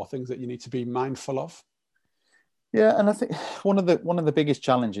blocks or things that you need to be mindful of? Yeah, and I think one of the biggest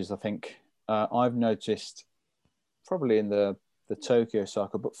challenges I think I've noticed probably in the Tokyo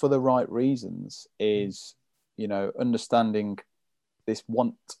cycle, but for the right reasons, is understanding this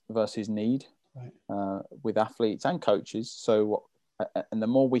want versus need. Right. With athletes and coaches. So, and the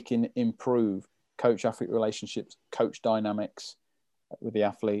more we can improve coach-athlete relationships, coach dynamics with the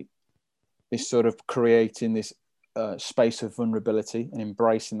athlete, this sort of creating this space of vulnerability and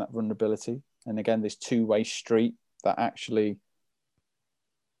embracing that vulnerability. And again, this two-way street that actually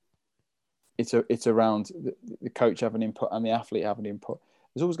it's around the coach having input and the athlete having input.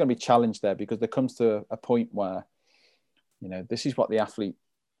 There's always going to be challenge there because there comes to a point where, this is what the athlete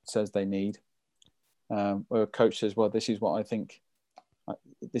says they need. Or a coach says, well, this is what I think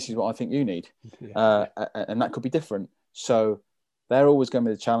you need. Yeah. And that could be different. So they're always going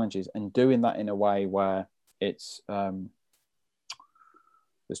to be the challenges, and doing that in a way where it's, there's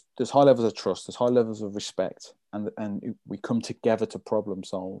high levels of trust, there's high levels of respect, and we come together to problem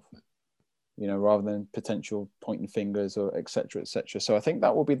solve, rather than potential pointing fingers or et cetera, et cetera. So I think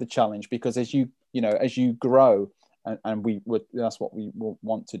that will be the challenge, because as you grow, and that's what we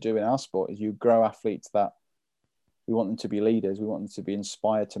want to do in our sport, is you grow athletes that we want them to be leaders. We want them to be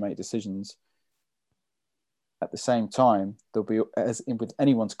inspired to make decisions. At the same time, there'll be, as in with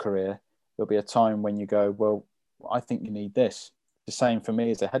anyone's career, there'll be a time when you go, well, I think you need this. The same for me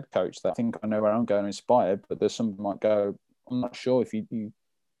as a head coach, that I think I know where I'm going inspired, but there's someone might go, I'm not sure if you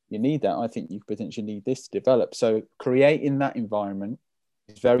you need that. I think you potentially need this to develop. So creating that environment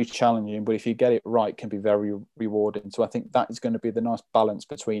is very challenging, but if you get it right, can be very rewarding. So I think that is going to be the nice balance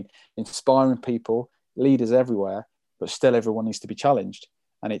between inspiring people, leaders everywhere, but still everyone needs to be challenged.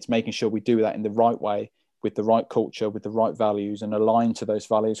 And it's making sure we do that in the right way, with the right culture, with the right values, and align to those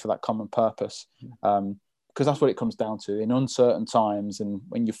values for that common purpose. Because that's what it comes down to in uncertain times, and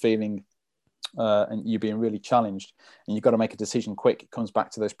when you're feeling and you're being really challenged and you've got to make a decision quick, it comes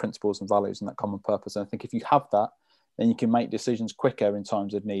back to those principles and values and that common purpose. And I think if you have that, then you can make decisions quicker in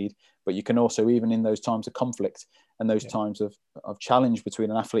times of need, but you can also, even in those times of conflict and those times of challenge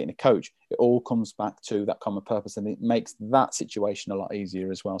between an athlete and a coach, it all comes back to that common purpose, and it makes that situation a lot easier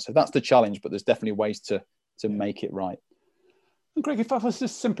as well. So that's the challenge, but there's definitely ways to make it right. And Greg, if I was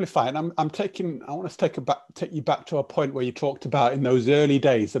just simplifying, I want to take you back to a point where you talked about in those early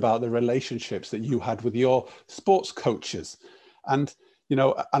days about the relationships that you had with your sports coaches, and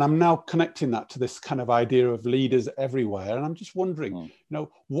and I'm now connecting that to this kind of idea of leaders everywhere. And I'm just wondering,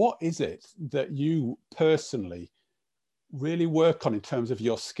 what is it that you personally really work on in terms of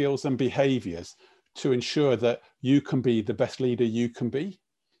your skills and behaviors to ensure that you can be the best leader you can be?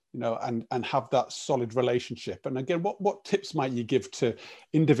 And have that solid relationship. And again, what tips might you give to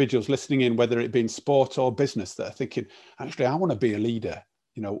individuals listening in, whether it be in sport or business, that are thinking, actually, I want to be a leader,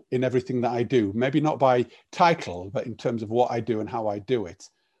 in everything that I do, maybe not by title, but in terms of what I do and how I do it.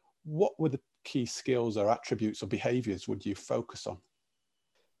 What were the key skills or attributes or behaviors would you focus on?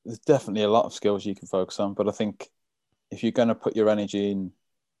 There's definitely a lot of skills you can focus on, but I think if you're going to put your energy in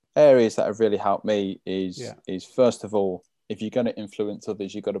areas that have really helped me is first of all, if you're going to influence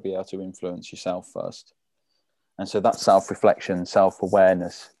others, you've got to be able to influence yourself first. And so that's self-reflection,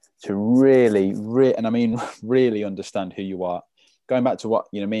 self-awareness, to really understand who you are. Going back to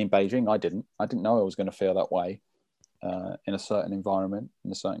what, me in Beijing, I didn't know I was going to feel that way in a certain environment,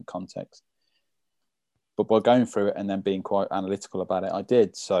 in a certain context. But by going through it and then being quite analytical about it, I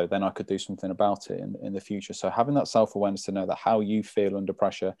did. So then I could do something about it in the future. So having that self-awareness to know that how you feel under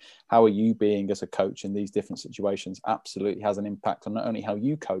pressure, how are you being as a coach in these different situations, absolutely has an impact on not only how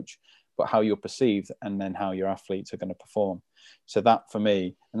you coach, but how you're perceived, and then how your athletes are going to perform. So that for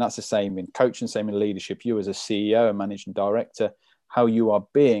me, and that's the same in coaching, same in leadership, you as a CEO and managing director, how you are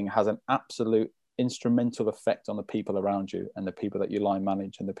being has an absolute instrumental effect on the people around you and the people that you line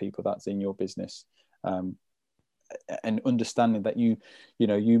manage and the people that's in your business. And understanding that you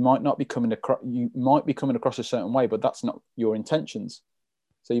might be coming across a certain way, but that's not your intentions.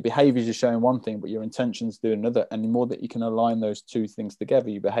 So your behaviors are showing one thing, but your intentions do another. And the more that you can align those two things together,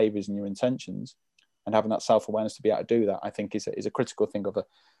 your behaviors and your intentions, and having that self-awareness to be able to do that, I think is a critical thing of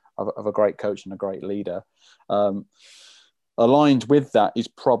a great coach and a great leader. Aligned with that is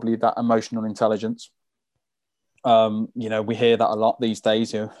probably that emotional intelligence. We hear that a lot these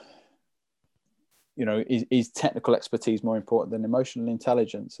days. Is technical expertise more important than emotional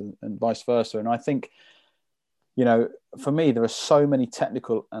intelligence, and vice versa? And I think, for me, there are so many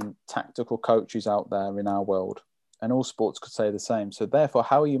technical and tactical coaches out there in our world, and all sports could say the same. So therefore,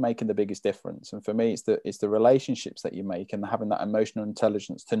 how are you making the biggest difference? And for me, it's the relationships that you make, and having that emotional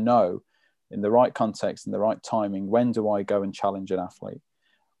intelligence to know in the right context, in the right timing, when do I go and challenge an athlete?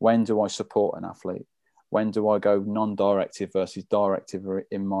 When do I support an athlete? When do I go non-directive versus directive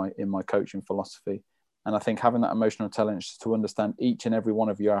in my coaching philosophy? And I think having that emotional intelligence to understand each and every one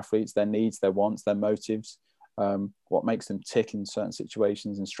of your athletes, their needs, their wants, their motives, what makes them tick in certain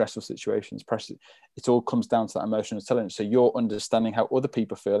situations and stressful situations, pressure, it all comes down to that emotional intelligence. So you're understanding how other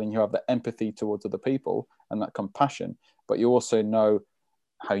people feel, and you have the empathy towards other people and that compassion, but you also know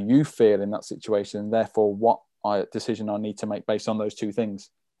how you feel in that situation, and therefore what decision I need to make based on those two things.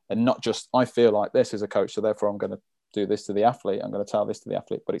 And not just, I feel like this as a coach, so therefore I'm going to do this to the athlete, I'm going to tell this to the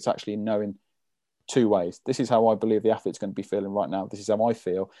athlete, but it's actually knowing two ways. This is how I believe the athlete's going to be feeling right now. This is how I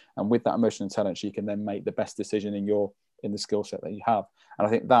feel. And with that emotional intelligence, you can then make the best decision in the skill set that you have. And I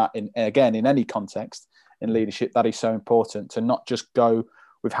think that, in any context, in leadership, that is so important, to not just go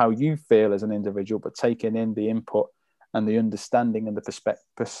with how you feel as an individual, but taking in the input and the understanding and the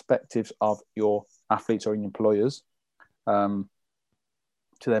perspectives of your athletes or your employers,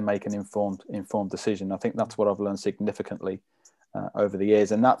 to then make an informed decision. I think that's what I've learned significantly over the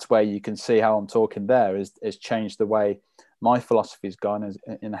years, and that's where you can see how I'm talking there is changed the way my philosophy has gone as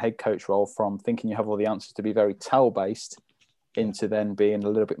in a head coach role, from thinking you have all the answers to be very tell based into then being a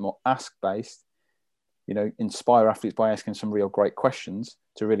little bit more ask based. Inspire athletes by asking some real great questions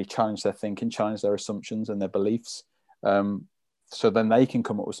to really challenge their thinking, challenge their assumptions and their beliefs. So then they can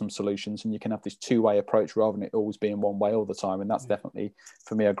come up with some solutions, and you can have this two-way approach rather than it always being one way all the time. And that's definitely,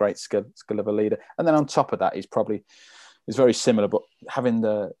 for me, a great skill of a leader. And then on top of that is probably, it's very similar, but having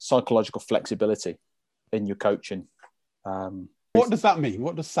the psychological flexibility in your coaching. What does that mean?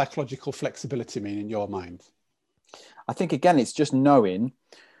 What does psychological flexibility mean in your mind? I think, again, it's just knowing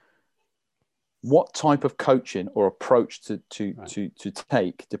what type of coaching or approach to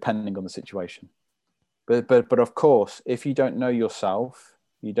take depending on the situation. But of course, if you don't know yourself,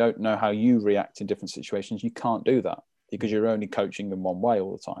 you don't know how you react in different situations, you can't do that, because you're only coaching in one way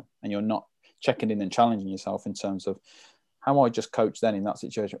all the time, and you're not checking in and challenging yourself in terms of how I just coached then in that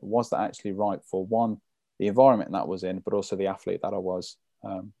situation. Was that actually right for, one, the environment that was in, but also the athlete that I was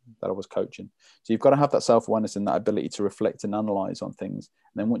coaching? So you've got to have that self-awareness and that ability to reflect and analyze on things.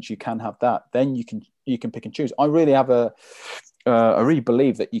 And then once you can have that, then you can pick and choose. I really I really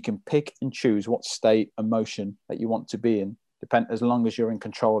believe that you can pick and choose what state, emotion that you want to be in, as long as you're in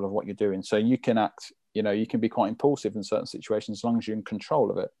control of what you're doing. So you can act, you can be quite impulsive in certain situations as long as you're in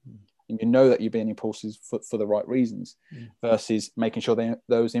control of it. And you know that you're being impulsive for the right reasons, versus making sure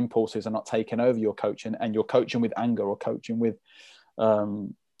those impulses are not taking over your coaching, and you're coaching with anger or coaching with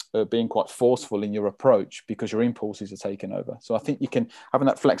being quite forceful in your approach because your impulses are taking over. So I think you can, having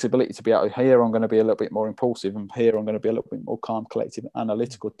that flexibility to be out here, I'm going to be a little bit more impulsive, and here I'm going to be a little bit more calm, collective,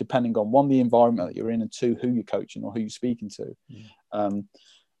 analytical, depending on, one, the environment that you're in, and two, who you're coaching or who you're speaking to.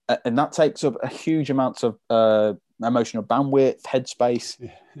 And that takes up a huge amount of emotional bandwidth, headspace.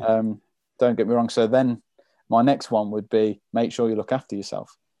 Don't get me wrong. So then my next one would be, make sure you look after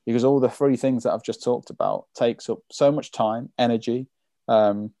yourself, because all the three things that I've just talked about takes up so much time, energy,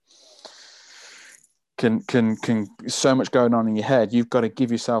 can so much going on in your head. You've got to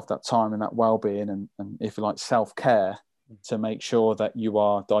give yourself that time and that well-being and if you like, self-care, to make sure that you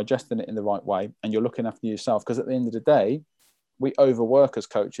are digesting it in the right way and you're looking after yourself. Because at the end of the day, we overwork as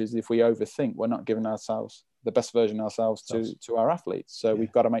coaches. If we overthink, we're not giving ourselves the best version of ourselves to our athletes. So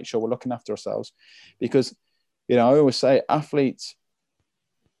we've got to make sure we're looking after ourselves, because, I always say, athletes,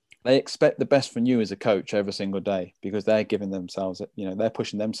 they expect the best from you as a coach every single day, because they're giving themselves, they're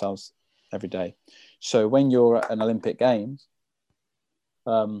pushing themselves every day. So when you're at an Olympic Games,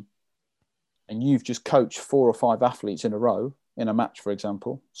 and you've just coached 4 or 5 athletes in a row in a match, for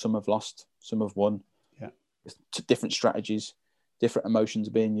example, some have lost, some have won. It's different strategies, different emotions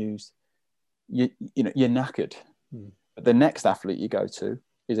are being used. You're knackered. But the next athlete you go to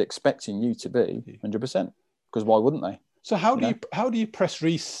is expecting you to be 100%, because why wouldn't they? So how do you press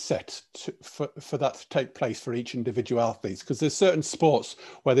reset for that to take place for each individual athlete? Because there's certain sports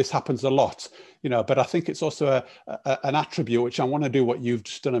where this happens a lot, but I think it's also an attribute, which I want to do what you've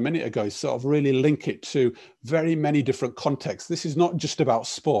just done a minute ago, is sort of really link it to very many different contexts. This is not just about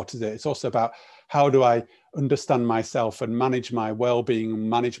sport, is it? It's also about, how do I understand myself and manage my well-being,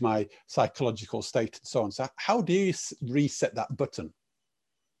 manage my psychological state and so on. So how do you reset that button?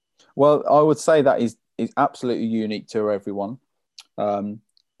 Well, I would say that is absolutely unique to everyone.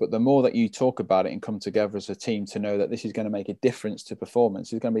 But the more that you talk about it and come together as a team to know that this is going to make a difference to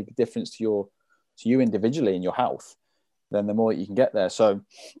performance, it's going to make a difference to you individually and your health, then the more you can get there. So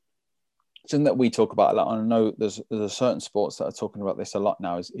something that we talk about a lot, and I know there's a certain sports that are talking about this a lot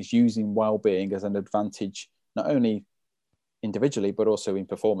now, is using well-being as an advantage, not only individually, but also in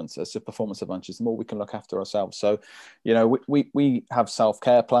performance. As a performance advantage, the more we can look after ourselves. So, we have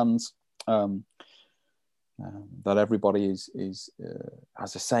self-care plans that everybody has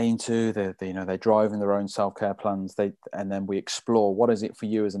a saying to. They're driving their own self-care plans. And then we explore, what is it for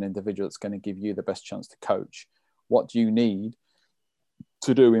you as an individual that's going to give you the best chance to coach? What do you need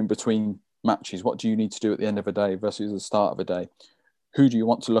to do in between matches? What do you need to do at the end of a day versus the start of a day? Who do you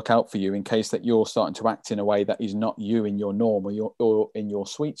want to look out for you in case that you're starting to act in a way that is not you in your norm or in your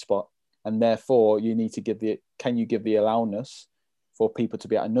sweet spot? And therefore you need to give the allowance for people to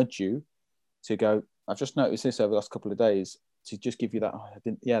be able to nudge you to go, I've just noticed this over the last couple of days, to just give you that,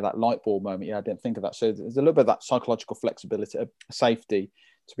 that light bulb moment. I didn't think of that. So there's a little bit of that psychological flexibility, safety,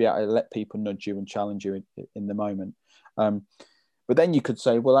 to be able to let people nudge you and challenge you in the moment. But then you could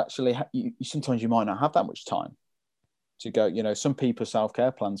say, well, actually, sometimes you might not have that much time to go. Some people's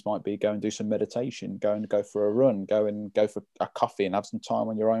self-care plans might be go and do some meditation, go for a run, go for a coffee and have some time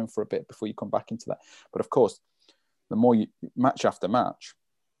on your own for a bit before you come back into that. But of course, the more you match after match,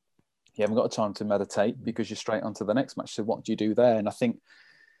 you haven't got time to meditate because you're straight onto the next match. So what do you do there? And I think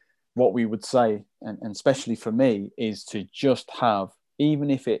what we would say, and especially for me, is to just have,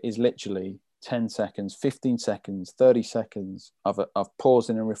 even if it is literally 10 seconds, 15 seconds, 30 seconds of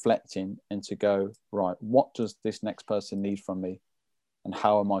pausing and reflecting, and to go, right, what does this next person need from me? And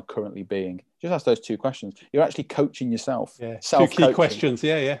how am I currently being? Just ask those 2 questions. You're actually coaching yourself. Yeah, 2 key questions.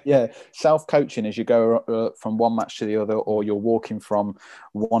 Yeah. Self-coaching as you go from one match to the other, or you're walking from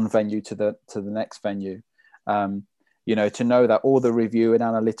one venue to the next venue. to know that all the review and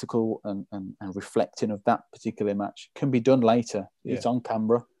analytical and reflecting of that particular match can be done later. Yeah. It's on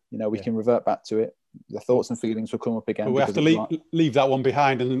camera. We can revert back to it. The thoughts and feelings will come up again. But we have to leave that one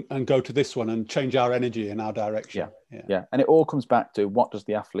behind and go to this one and change our energy in our direction. Yeah. And it all comes back to, what does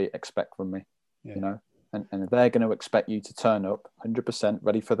the athlete expect from me? Yeah. And they're going to expect you to turn up 100%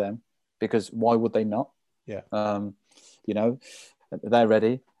 ready for them, because why would they not? Yeah. They're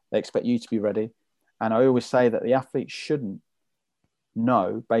ready. They expect you to be ready. And I always say that the athlete shouldn't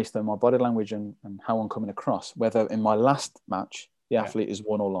know, based on my body language and how I'm coming across, whether in my last match the athlete is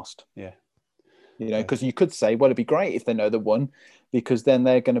won or lost. Yeah. Because you could say, well, it'd be great if they know they won, because then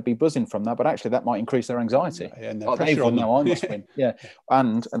they're going to be buzzing from that. But actually, that might increase their anxiety. And they've won, now I must win. Yeah.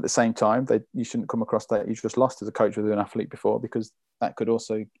 And at the same time, you shouldn't come across that you just lost as a coach with an athlete before, because that could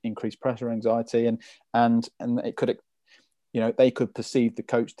also increase pressure, anxiety, and it could, they could perceive the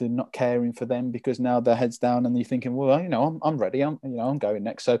coach to not caring for them, because now their head's down and you're thinking, well, I'm ready. I'm going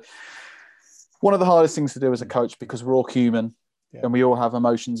next. So one of the hardest things to do as a coach, because we're all human and we all have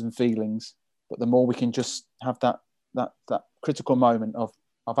emotions and feelings. But the more we can just have that critical moment of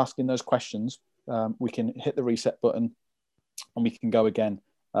asking those questions, we can hit the reset button and we can go again.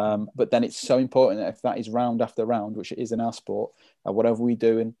 But then it's so important that if that is round after round, which it is in our sport, whatever we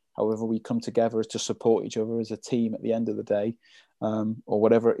do and however we come together is to support each other as a team at the end of the day, or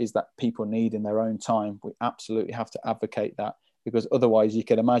whatever it is that people need in their own time, we absolutely have to advocate that. Because otherwise, you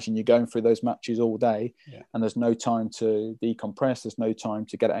can imagine you're going through those matches all day and there's no time to decompress. There's no time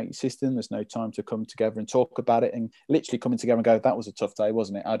to get it out of your system. There's no time to come together and talk about it, and literally coming together and go, that was a tough day,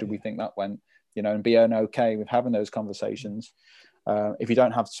 wasn't it? How did we think that went? And being okay with having those conversations. If you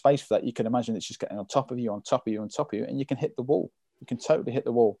don't have space for that, you can imagine it's just getting on top of you, and you can hit the wall. You can totally hit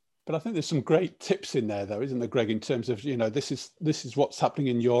the wall. But I think there's some great tips in there, though, isn't there, Greg, in terms of, this is what's happening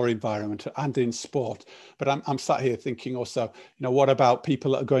in your environment and in sport. But I'm sat here thinking also, what about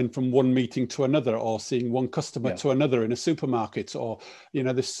people that are going from one meeting to another, or seeing one customer to another in a supermarket, or,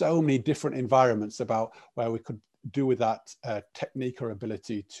 there's so many different environments about where we could do with that technique or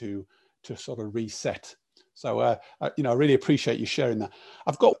ability to sort of reset. So, I really appreciate you sharing that.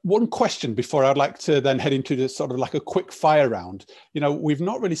 I've got one question before I'd like to then head into the sort of like a quick fire round. We've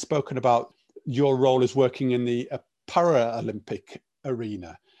not really spoken about your role as working in the Paralympic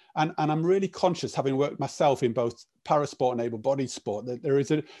arena. And I'm really conscious, having worked myself in both parasport and able-bodied sport, that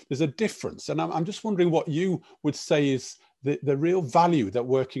there's a difference. And I'm just wondering what you would say is the real value that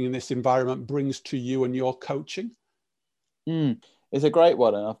working in this environment brings to you and your coaching. It's a great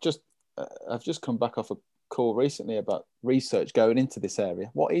one. And I've just come back off a call recently about research going into this area.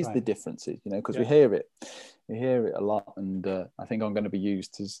 What is the differences? Because we hear it a lot, and I think I'm going to be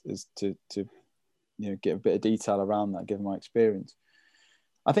used as to get a bit of detail around that, given my experience.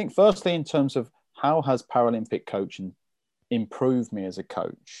 I think firstly, in terms of how has Paralympic coaching improved me as a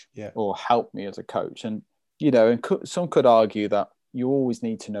coach, or helped me as a coach, and some could argue that you always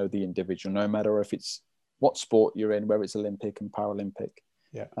need to know the individual, no matter if it's what sport you're in, whether it's Olympic and Paralympic.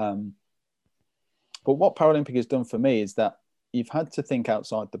 But what Paralympic has done for me is that you've had to think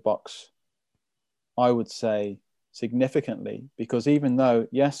outside the box, I would say, significantly, because even though,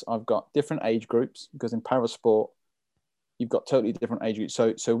 yes, I've got different age groups, because in parasport, you've got totally different age groups.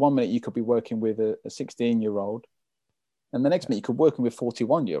 So 1 minute you could be working with a 16-year-old, and the next minute you could be working with a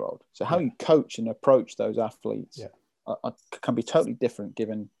 41-year-old. So how you coach and approach those athletes can be totally different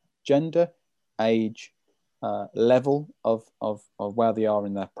given gender, age, level of where they are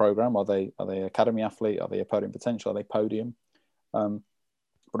in their program. Are they academy athlete? Are they a podium potential? Are they podium?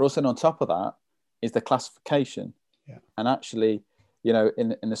 But also on top of that is the classification. And actually,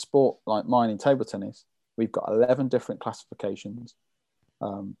 in a sport like mine in table tennis, we've got 11 different classifications.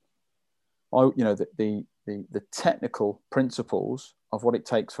 The technical principles of what it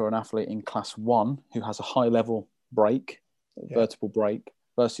takes for an athlete in class 1 who has a high level break, vertebral break,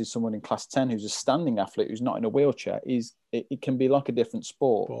 versus someone in class 10 who's a standing athlete who's not in a wheelchair, it can be like a different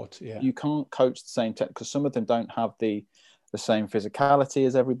sport. You can't coach the same tech, because some of them don't have the same physicality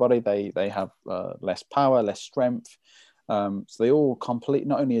as everybody. They have less power, less strength. So they all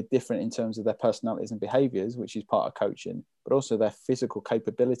not only are different in terms of their personalities and behaviors, which is part of coaching, but also their physical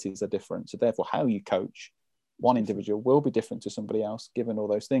capabilities are different. So therefore, how you coach one individual will be different to somebody else, given all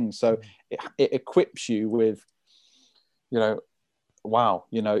those things. So it equips you with, wow,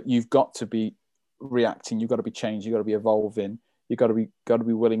 you've got to be reacting, you've got to be changing, you've got to be evolving, you've got to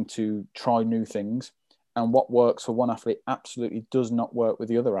be willing to try new things. And what works for one athlete absolutely does not work with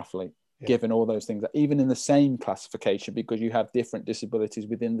the other athlete, given all those things, even in the same classification, because you have different disabilities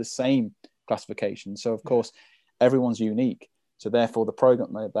within the same classification. So of course, everyone's unique. So therefore, the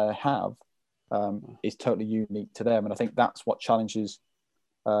program that they have is totally unique to them. And I think that's what challenges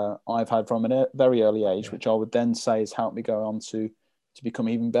I've had from a very early age, which I would then say has helped me go on to become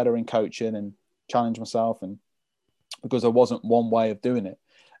even better in coaching and challenge myself. And because there wasn't one way of doing it.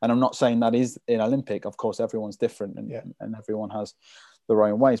 And I'm not saying that is in Olympic. Of course, everyone's different and everyone has their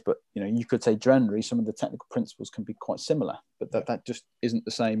own ways. But, you know, you could say generally some of the technical principles can be quite similar, but that just isn't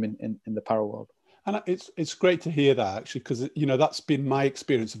the same in the para world. And it's great to hear that, actually, because, you know, that's been my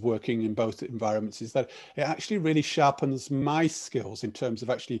experience of working in both environments, is that it actually really sharpens my skills in terms of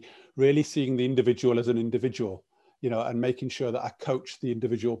actually really seeing the individual as an individual, you know, and making sure that I coach the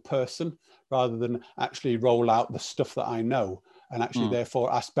individual person rather than actually roll out the stuff that I know, and actually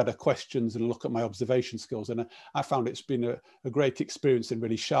therefore ask better questions and look at my observation skills. And I found it's been a great experience in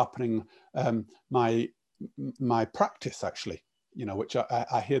really sharpening my practice, actually, you know, which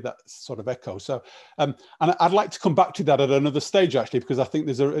I hear that sort of echo. So, and I'd like to come back to that at another stage, actually, because I think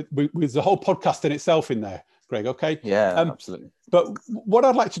there's a whole podcast in itself in there, Greg. Okay. Yeah, absolutely. But what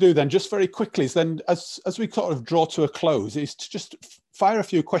I'd like to do then, just very quickly, is then as we sort of draw to a close, is to just fire a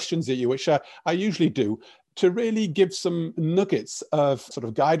few questions at you, which I usually do, to really give some nuggets of sort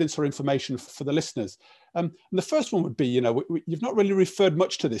of guidance or information for the listeners. And the first one would be, you know, you've not really referred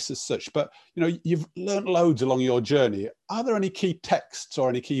much to this as such, but, you know, you've learned loads along your journey. Are there any key texts or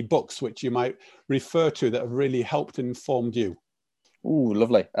any key books which you might refer to that have really helped and informed you? Ooh,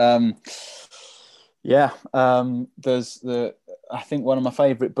 lovely. I think one of my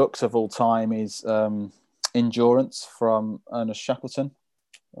favorite books of all time is Endurance from Ernest Shackleton,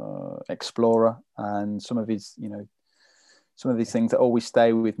 explorer, and some of his, you know, some of these things that always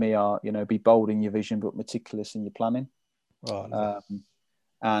stay with me are, you know, be bold in your vision, but meticulous in your planning.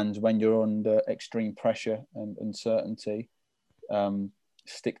 And when you're under extreme pressure and uncertainty,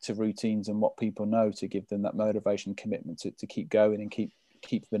 stick to routines and what people know to give them that motivation, commitment to keep going and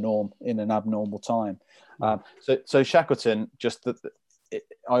keep the norm in an abnormal time. So Shackleton,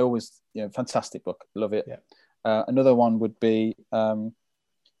 I always, you know, fantastic book, love it. Another one would be,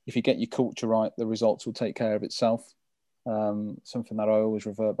 if you get your culture right, the results will take care of itself. Something that I always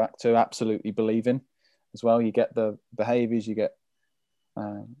revert back to, absolutely believe in as well. You get the behaviors, you get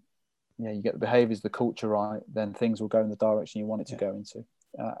the behaviors, the culture right, then things will go in the direction you want it to go into.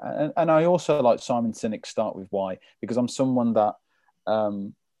 And I also like Simon Sinek's Start With Why, because I'm someone that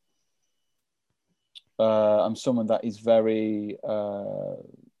is very,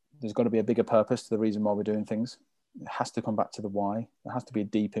 there's got to be a bigger purpose to the reason why we're doing things. It has to come back to the why. There has to be a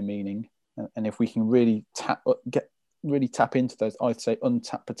deeper meaning. And if we can really tap into those, I'd say,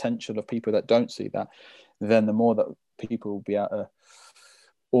 untapped potential of people that don't see that, then the more that people will be able to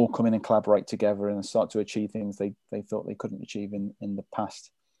all come in and collaborate together and start to achieve things they thought they couldn't achieve in the past.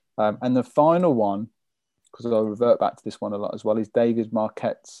 And the final one, because I'll revert back to this one a lot as well, is David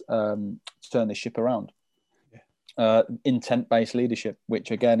Marquette's Turn the Ship Around. Intent-based leadership,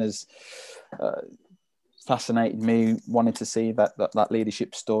 which again has fascinated me, wanting to see that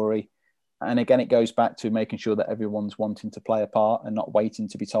leadership story. And again, it goes back to making sure that everyone's wanting to play a part and not waiting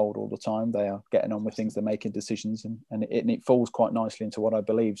to be told all the time. They are getting on with things, they're making decisions, and it falls quite nicely into what I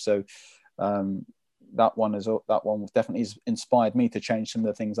believe. So that one definitely has inspired me to change some of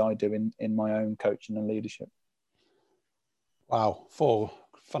the things I do in my own coaching and leadership. Wow, 4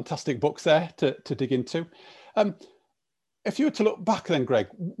 fantastic books there to dig into. If you were to look back then, Greg,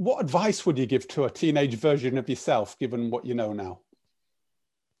 what advice would you give to a teenage version of yourself, given what you know now?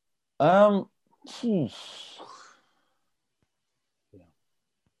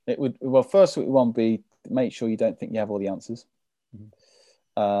 It would, well, first it won't be, make sure you don't think you have all the answers.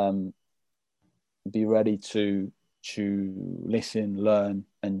 Be ready to listen, learn,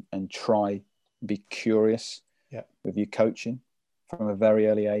 and try. Be curious with your coaching from a very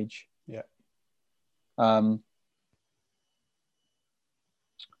early age. And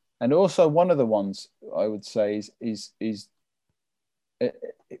also one of the ones I would say is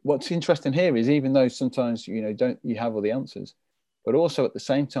what's interesting here is, even though sometimes, you know, you have all the answers, but also at the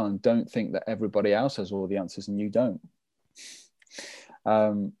same time, don't think that everybody else has all the answers and you don't.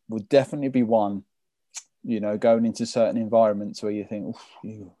 Would definitely be one, you know, going into certain environments where you think,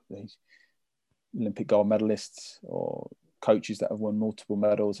 these Olympic gold medalists or coaches that have won multiple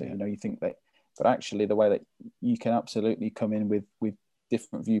medals, you know, you think that, but actually the way that you can absolutely come in with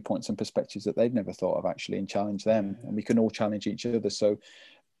different viewpoints and perspectives that they've never thought of, actually, and challenge them, and we can all challenge each other. So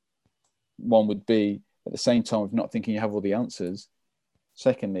one would be, at the same time of not thinking you have all the answers,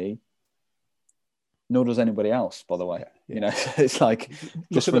 secondly, nor does anybody else, by the way. You know, it's like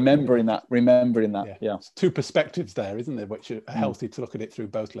just remembering that. It's 2 perspectives there, isn't there, which are healthy to look at it through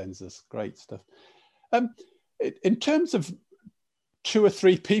both lenses. Great stuff. In terms of 2 or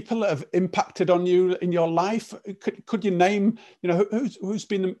 3 people that have impacted on you in your life? Could you name, who's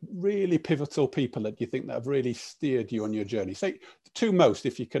been the really pivotal people that you think that have really steered you on your journey? Say the 2 most,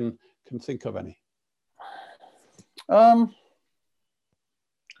 if you can think of any. Well,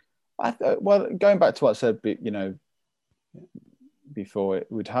 going back to what I said, before, it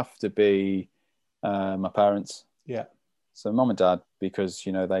would have to be my parents. Yeah. So mum and dad, because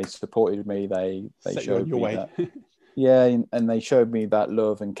they supported me. They showed me way. that. Yeah, and they showed me that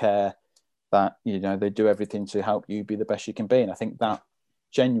love and care, that they do everything to help you be the best you can be. And I think that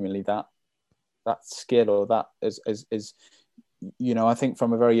genuinely that skill, or that is I think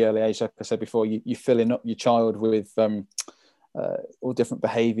from a very early age, like I said before, you're filling up your child with all different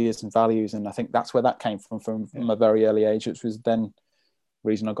behaviours and values, and I think that's where that came from a very early age, which was then the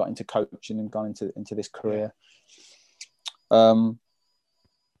reason I got into coaching and gone into this career.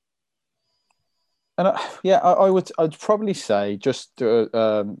 I'd probably say just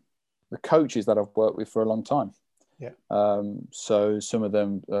the coaches that I've worked with for a long time. Yeah. So some of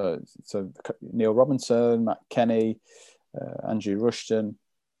them, Neil Robinson, Matt Kenny, Andrew Rushton,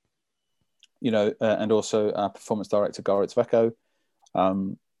 and also our performance director, Goritz Vecco.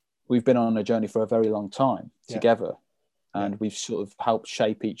 We've been on a journey for a very long time together, and we've sort of helped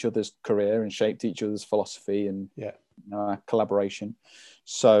shape each other's career and shaped each other's philosophy and our collaboration.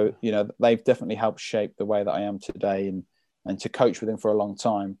 So, they've definitely helped shape the way that I am today, and to coach with them for a long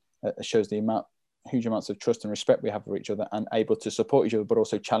time shows the huge amounts of trust and respect we have for each other, and able to support each other, but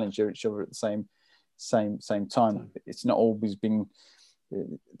also challenge each other at the same time. It's not always been,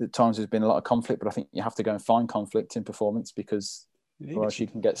 at times there's been a lot of conflict, but I think you have to go and find conflict in performance, because otherwise you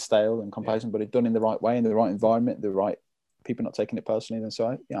can get stale and complacent. But it's done in the right way, in the right environment, the right people not taking it personally. And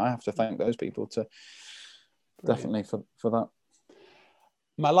so I have to thank those people definitely for that.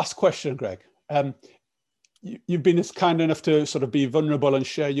 My last question, Greg. You've been as kind enough to sort of be vulnerable and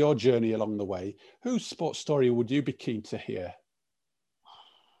share your journey along the way. Whose sports story would you be keen to hear?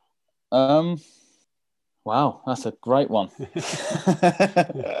 Wow, that's a great one.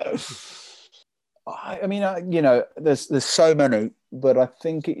 I mean, there's so many, but I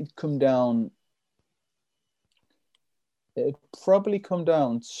think it'd probably come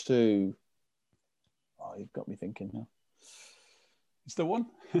down to. Oh, you've got me thinking now. Is there one?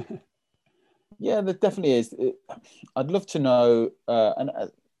 Yeah, there definitely is. I'd love to know,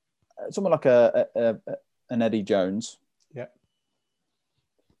 someone like an Eddie Jones. Yeah.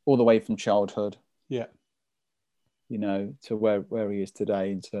 All the way from childhood. Yeah. To where he is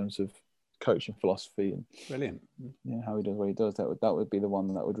today in terms of coaching philosophy and brilliant. Yeah, how he does what he does. That would be the one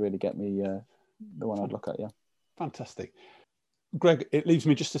that would really get me. The one I'd look at. Yeah. Fantastic. Greg, it leaves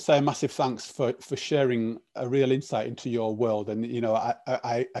me just to say a massive thanks for sharing a real insight into your world. And,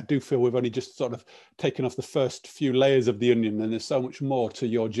 I do feel we've only just sort of taken off the first few layers of the onion, and there's so much more to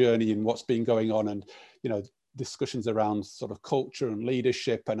your journey and what's been going on, and, discussions around sort of culture and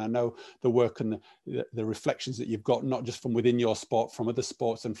leadership. And I know the work and the reflections that you've got, not just from within your sport, from other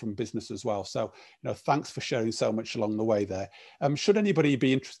sports and from business as well. So, thanks for sharing so much along the way there. Should anybody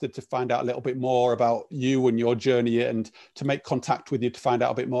be interested to find out a little bit more about you and your journey, and to make contact with you to find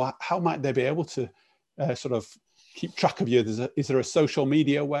out a bit more, how might they be able to sort of keep track of you? Is there a social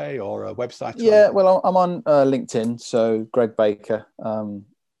media way or a website? Yeah, well, I'm on LinkedIn. So Greg Baker on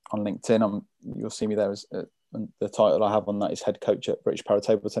LinkedIn. You'll see me there as the title I have on that is head coach at British Para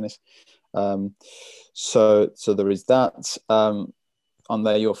Table Tennis. So there is that. On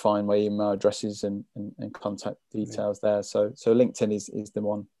there you'll find my email addresses and contact details there. So LinkedIn is the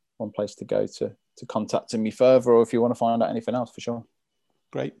one place to go to contact me further, or if you want to find out anything else, for sure.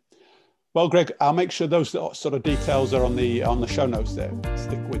 Great. Well, Greg, I'll make sure those sort of details are on the show notes there.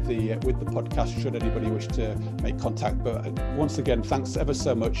 Stick with the podcast should anybody wish to make contact. But once again, thanks ever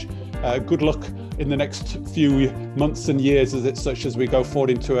so much. Good luck in the next few months and years as we go forward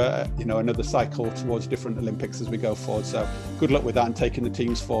into another cycle towards different Olympics as we go forward. So good luck with that and taking the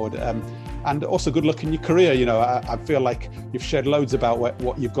teams forward. And also good luck in your career. I feel like you've shared loads about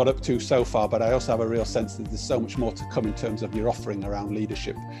what you've got up to so far, but I also have a real sense that there's so much more to come in terms of your offering around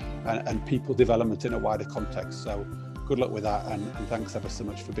leadership and people development in a wider context. So good luck with that, and thanks ever so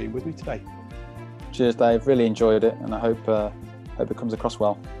much for being with me today. Cheers, Dave. Really enjoyed it, and I hope it comes across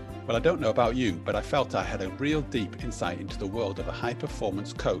well. Well, I don't know about you, but I felt I had a real deep insight into the world of a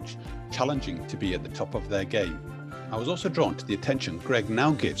high-performance coach challenging to be at the top of their game. I was also drawn to the attention Greg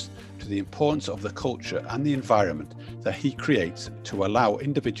now gives to the importance of the culture and the environment that he creates to allow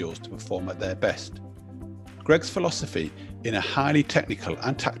individuals to perform at their best. Greg's philosophy in a highly technical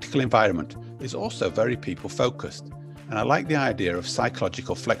and tactical environment is also very people-focused, and I like the idea of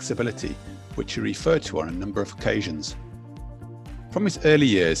psychological flexibility, which he referred to on a number of occasions. From his early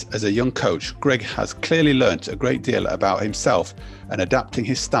years as a young coach, Greg has clearly learnt a great deal about himself and adapting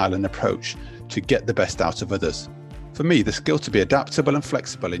his style and approach to get the best out of others. For me, the skill to be adaptable and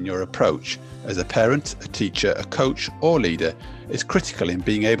flexible in your approach as a parent, a teacher, a coach or leader is critical in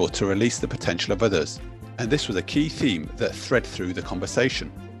being able to release the potential of others. And this was a key theme that thread through the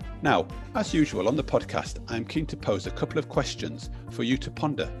conversation. Now, as usual on the podcast, I'm keen to pose a couple of questions for you to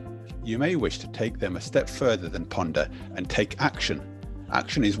ponder. You may wish to take them a step further than ponder and take action.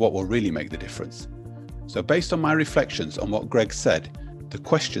 Action is what will really make the difference. So based on my reflections on what Greg said, the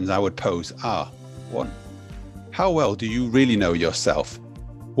questions I would pose are: 1. How well do you really know yourself?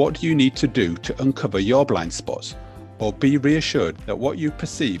 What do you need to do to uncover your blind spots or be reassured that what you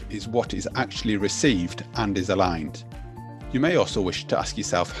perceive is what is actually received and is aligned? You may also wish to ask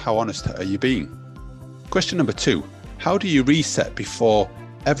yourself, how honest are you being? Question number 2, how do you reset before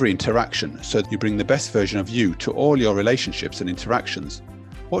every interaction so that you bring the best version of you to all your relationships and interactions?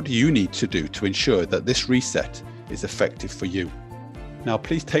 What do you need to do to ensure that this reset is effective for you? Now,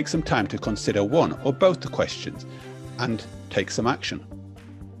 please take some time to consider one or both the questions and take some action.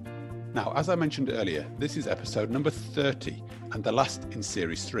 Now, as I mentioned earlier, this is episode number 30 and the last in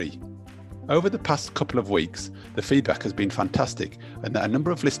series 3. Over the past couple of weeks, the feedback has been fantastic and that a number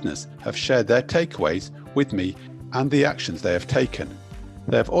of listeners have shared their takeaways with me and the actions they have taken.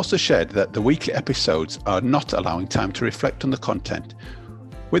 They have also shared that the weekly episodes are not allowing time to reflect on the content.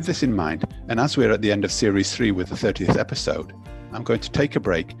 With this in mind, and as we're at the end of series 3 with the 30th episode, I'm going to take a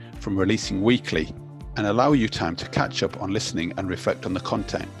break from releasing weekly and allow you time to catch up on listening and reflect on the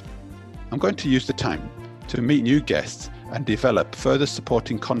content. I'm going to use the time to meet new guests and develop further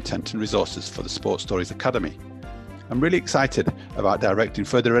supporting content and resources for the Sports Stories Academy. I'm really excited about directing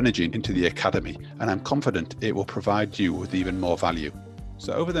further energy into the Academy, and I'm confident it will provide you with even more value.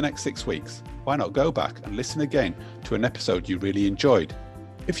 So over the next 6 weeks, why not go back and listen again to an episode you really enjoyed?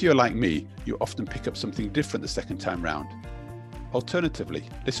 If you're like me, you often pick up something different the second time round. Alternatively,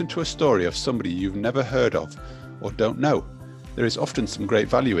 listen to a story of somebody you've never heard of or don't know. There is often some great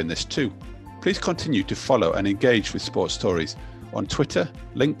value in this too. Please continue to follow and engage with Sports Stories on Twitter,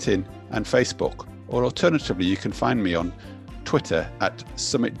 LinkedIn and Facebook, or alternatively you can find me on Twitter at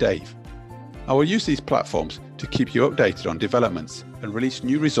SummitDave. I will use these platforms to keep you updated on developments and release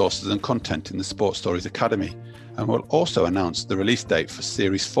new resources and content in the Sports Stories Academy, and will also announce the release date for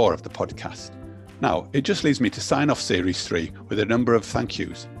Series 4 of the podcast. Now, it just leaves me to sign off Series 3 with a number of thank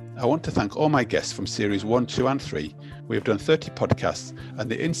yous. I want to thank all my guests from Series 1, 2 and 3. We have done 30 podcasts and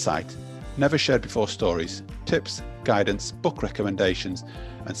the insight, never shared before stories, tips, guidance, book recommendations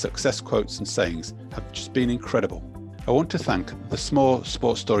and success quotes and sayings have just been incredible. I want to thank the Small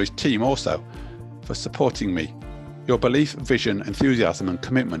Sports Stories team also for supporting me. Your belief, vision, enthusiasm and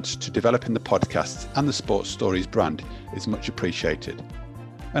commitment to developing the podcasts and the Sports Stories brand is much appreciated.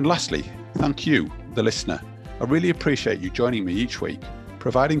 And lastly, thank you, the listener. I really appreciate you joining me each week,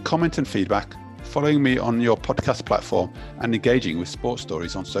 providing comment and feedback, following me on your podcast platform and engaging with Sports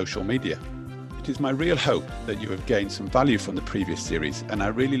Stories on social media. It is my real hope that you have gained some value from the previous series, and I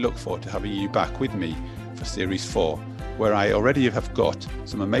really look forward to having you back with me for Series 4, where I already have got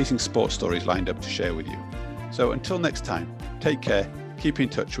some amazing sports stories lined up to share with you. So until next time, take care, keep in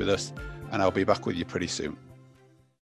touch with us, and I'll be back with you pretty soon.